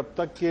عدالت کے اب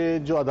تک کے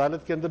جو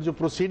عدالت کے اندر جو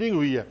پروسیڈنگ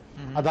ہوئی ہے,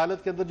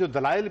 عدالت کے اندر جو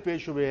دلائل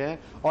پیش ہوئے ہیں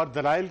اور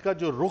دلائل کا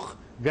جو رخ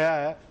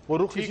گیا ہے وہ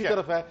رخ اسی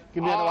طرف ہے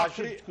کہ میاں نواز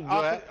شریف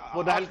جو ہے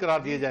وہ نااہل قرار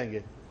دیے جائیں گے.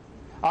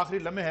 آخری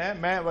لمحے ہیں,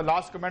 میں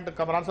لاسٹ کمنٹ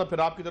کمران صاحب پھر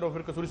آپ کی طرف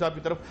پھر قصوری صاحب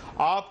کی طرف.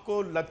 آپ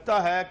کو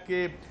لگتا ہے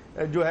کہ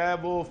جو ہے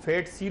وہ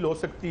فیٹ سیل ہو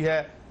سکتی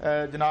ہے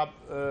جناب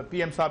پی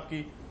ایم صاحب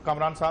کی؟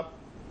 کامران صاحب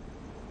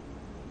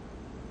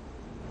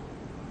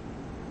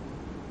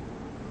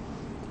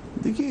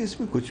دیکھیے اس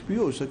میں کچھ بھی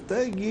ہو سکتا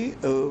ہے.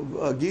 یہ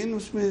اگین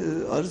اس میں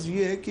عرض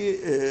یہ ہے کہ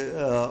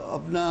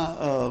اپنا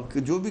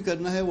جو بھی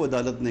کرنا ہے وہ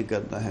عدالت نے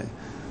کرنا ہے.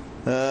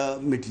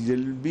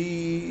 میٹیریل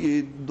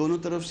بھی دونوں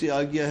طرف سے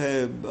آ گیا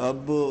ہے.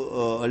 اب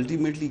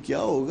الٹیمیٹلی کیا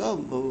ہوگا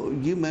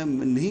یہ میں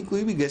نہیں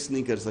کوئی بھی گیس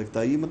نہیں کر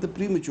سکتا. یہ مطلب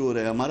پری میچور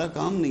ہے, ہمارا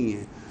کام نہیں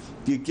ہے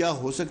کہ کیا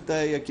ہو سکتا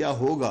ہے یا کیا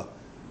ہوگا.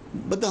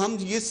 ہم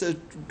یہ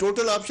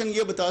ٹوٹل آپشن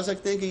یہ بتا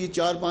سکتے ہیں کہ یہ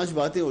 4-5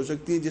 باتیں ہو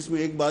سکتی ہیں, جس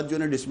میں ایک بات جو ہے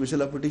نا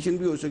ڈسمسل آف پٹیشن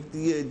بھی ہو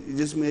سکتی ہے,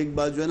 جس میں ایک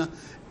بات جو ہے نا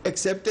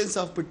ایکسیپٹنس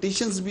آف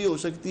پٹیشنز بھی ہو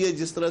سکتی ہے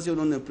جس طرح سے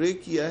انہوں نے پرے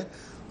کیا ہے,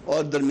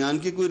 اور درمیان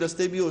کے کوئی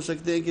رستے بھی ہو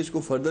سکتے ہیں کہ اس کو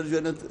فردر جو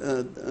ہے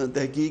نا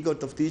تحقیق اور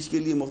تفتیش کے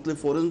لیے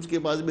مختلف فورمز کے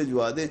پاس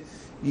بھجوا دیں.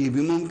 یہ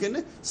بھی ممکن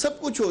ہے, سب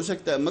کچھ ہو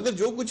سکتا ہے, مگر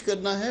جو کچھ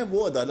کرنا ہے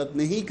وہ عدالت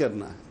نے ہی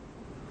کرنا ہے.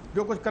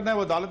 جو کچھ کرنا ہے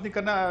وہ عدالت نہیں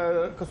کرنا.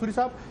 قصوری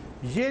صاحب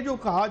یہ جو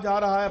کہا جا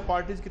رہا ہے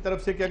پارٹیز کی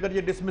طرف سے کہ اگر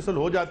یہ ڈسمسل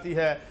ہو جاتی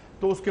ہے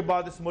تو اس کے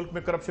بعد اس ملک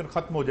میں کرپشن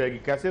ختم ہو جائے گی,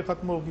 کیسے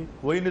ختم ہوگی؟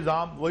 وہی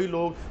نظام, وہی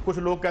لوگ. کچھ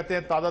لوگ کہتے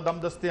ہیں تازہ دم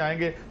دستے آئیں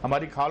گے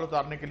ہماری کھال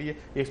اتارنے کے لیے.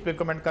 اس پہ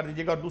کمنٹ کر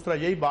دیجیے گا. اور دوسرا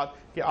یہی بات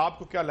کہ آپ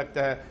کو کیا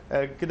لگتا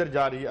ہے کدھر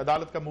جا رہی ہے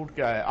عدالت کا موڈ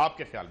کیا ہے آپ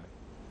کے خیال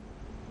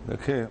میں؟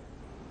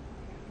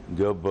 دیکھیں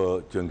جب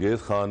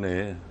چنگیز خان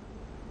نے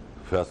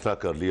فیصلہ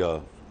کر لیا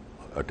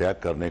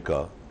اٹیک کرنے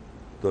کا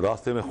تو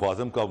راستے میں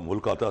خوازم کا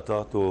ملک آتا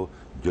تھا, تو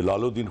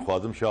جلال الدین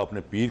خوازم شاہ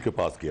اپنے پیر کے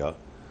پاس گیا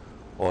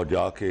اور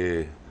جا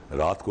کے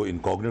رات کو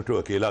انکوگنیٹو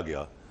اکیلا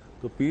گیا.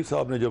 تو پیر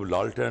صاحب نے جب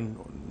لالٹین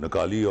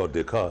نکالی اور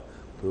دیکھا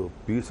تو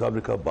پیر صاحب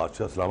نے کہا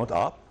بادشاہ سلامت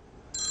آپ؟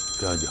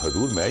 کہا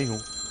حضور میں ہی ہوں.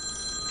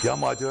 کیا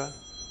ماجرا ہے؟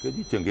 کہ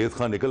جی چنگیز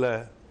خان نکلا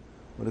ہے.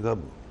 میں نے کہا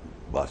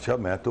بادشاہ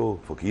میں تو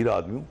فقیر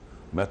آدمی ہوں,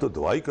 میں تو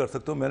دعائی کر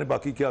سکتا ہوں, میں نے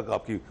باقی کیا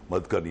آپ کی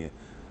مدد کرنی ہے؟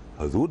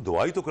 حضور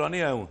دعائی تو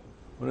کرانے آیا ہوں.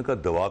 میں نے کہا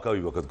دوا کا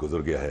بھی وقت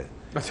گزر گیا ہے.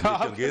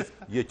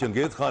 یہ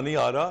چنگیز خان نہیں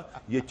آ رہا,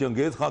 یہ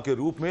چنگیز خان کے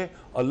روپ میں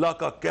اللہ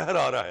کا قہر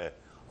آ رہا ہے.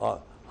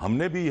 ہم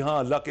نے بھی یہاں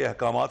اللہ کے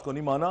احکامات کو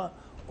نہیں مانا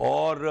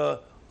اور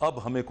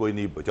اب ہمیں کوئی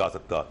نہیں بچا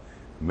سکتا.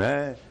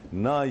 میں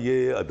نہ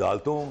یہ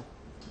عدالتوں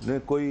نے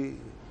کوئی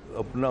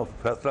اپنا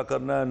فیصلہ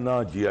کرنا ہے,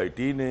 نہ جی آئی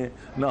ٹی نے,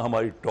 نہ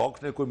ہماری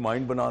ٹاکس نے کوئی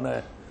مائنڈ بنانا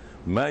ہے.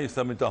 میں یہ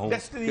سمجھتا ہوں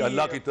کہ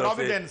اللہ کی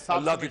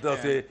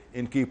طرف سے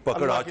ان کی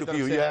پکڑ آ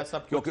چکی ہوئی ہے,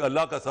 کیونکہ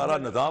اللہ کا سارا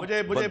نظام.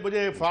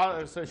 مجھے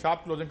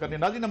شارپ کلوزنگ کرنی ہے.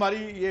 ناظرین ہماری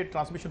یہ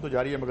ٹرانسمیشن تو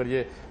جاری ہے مگر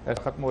یہ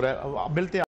ختم ہو رہا ہے. ملتے ہیں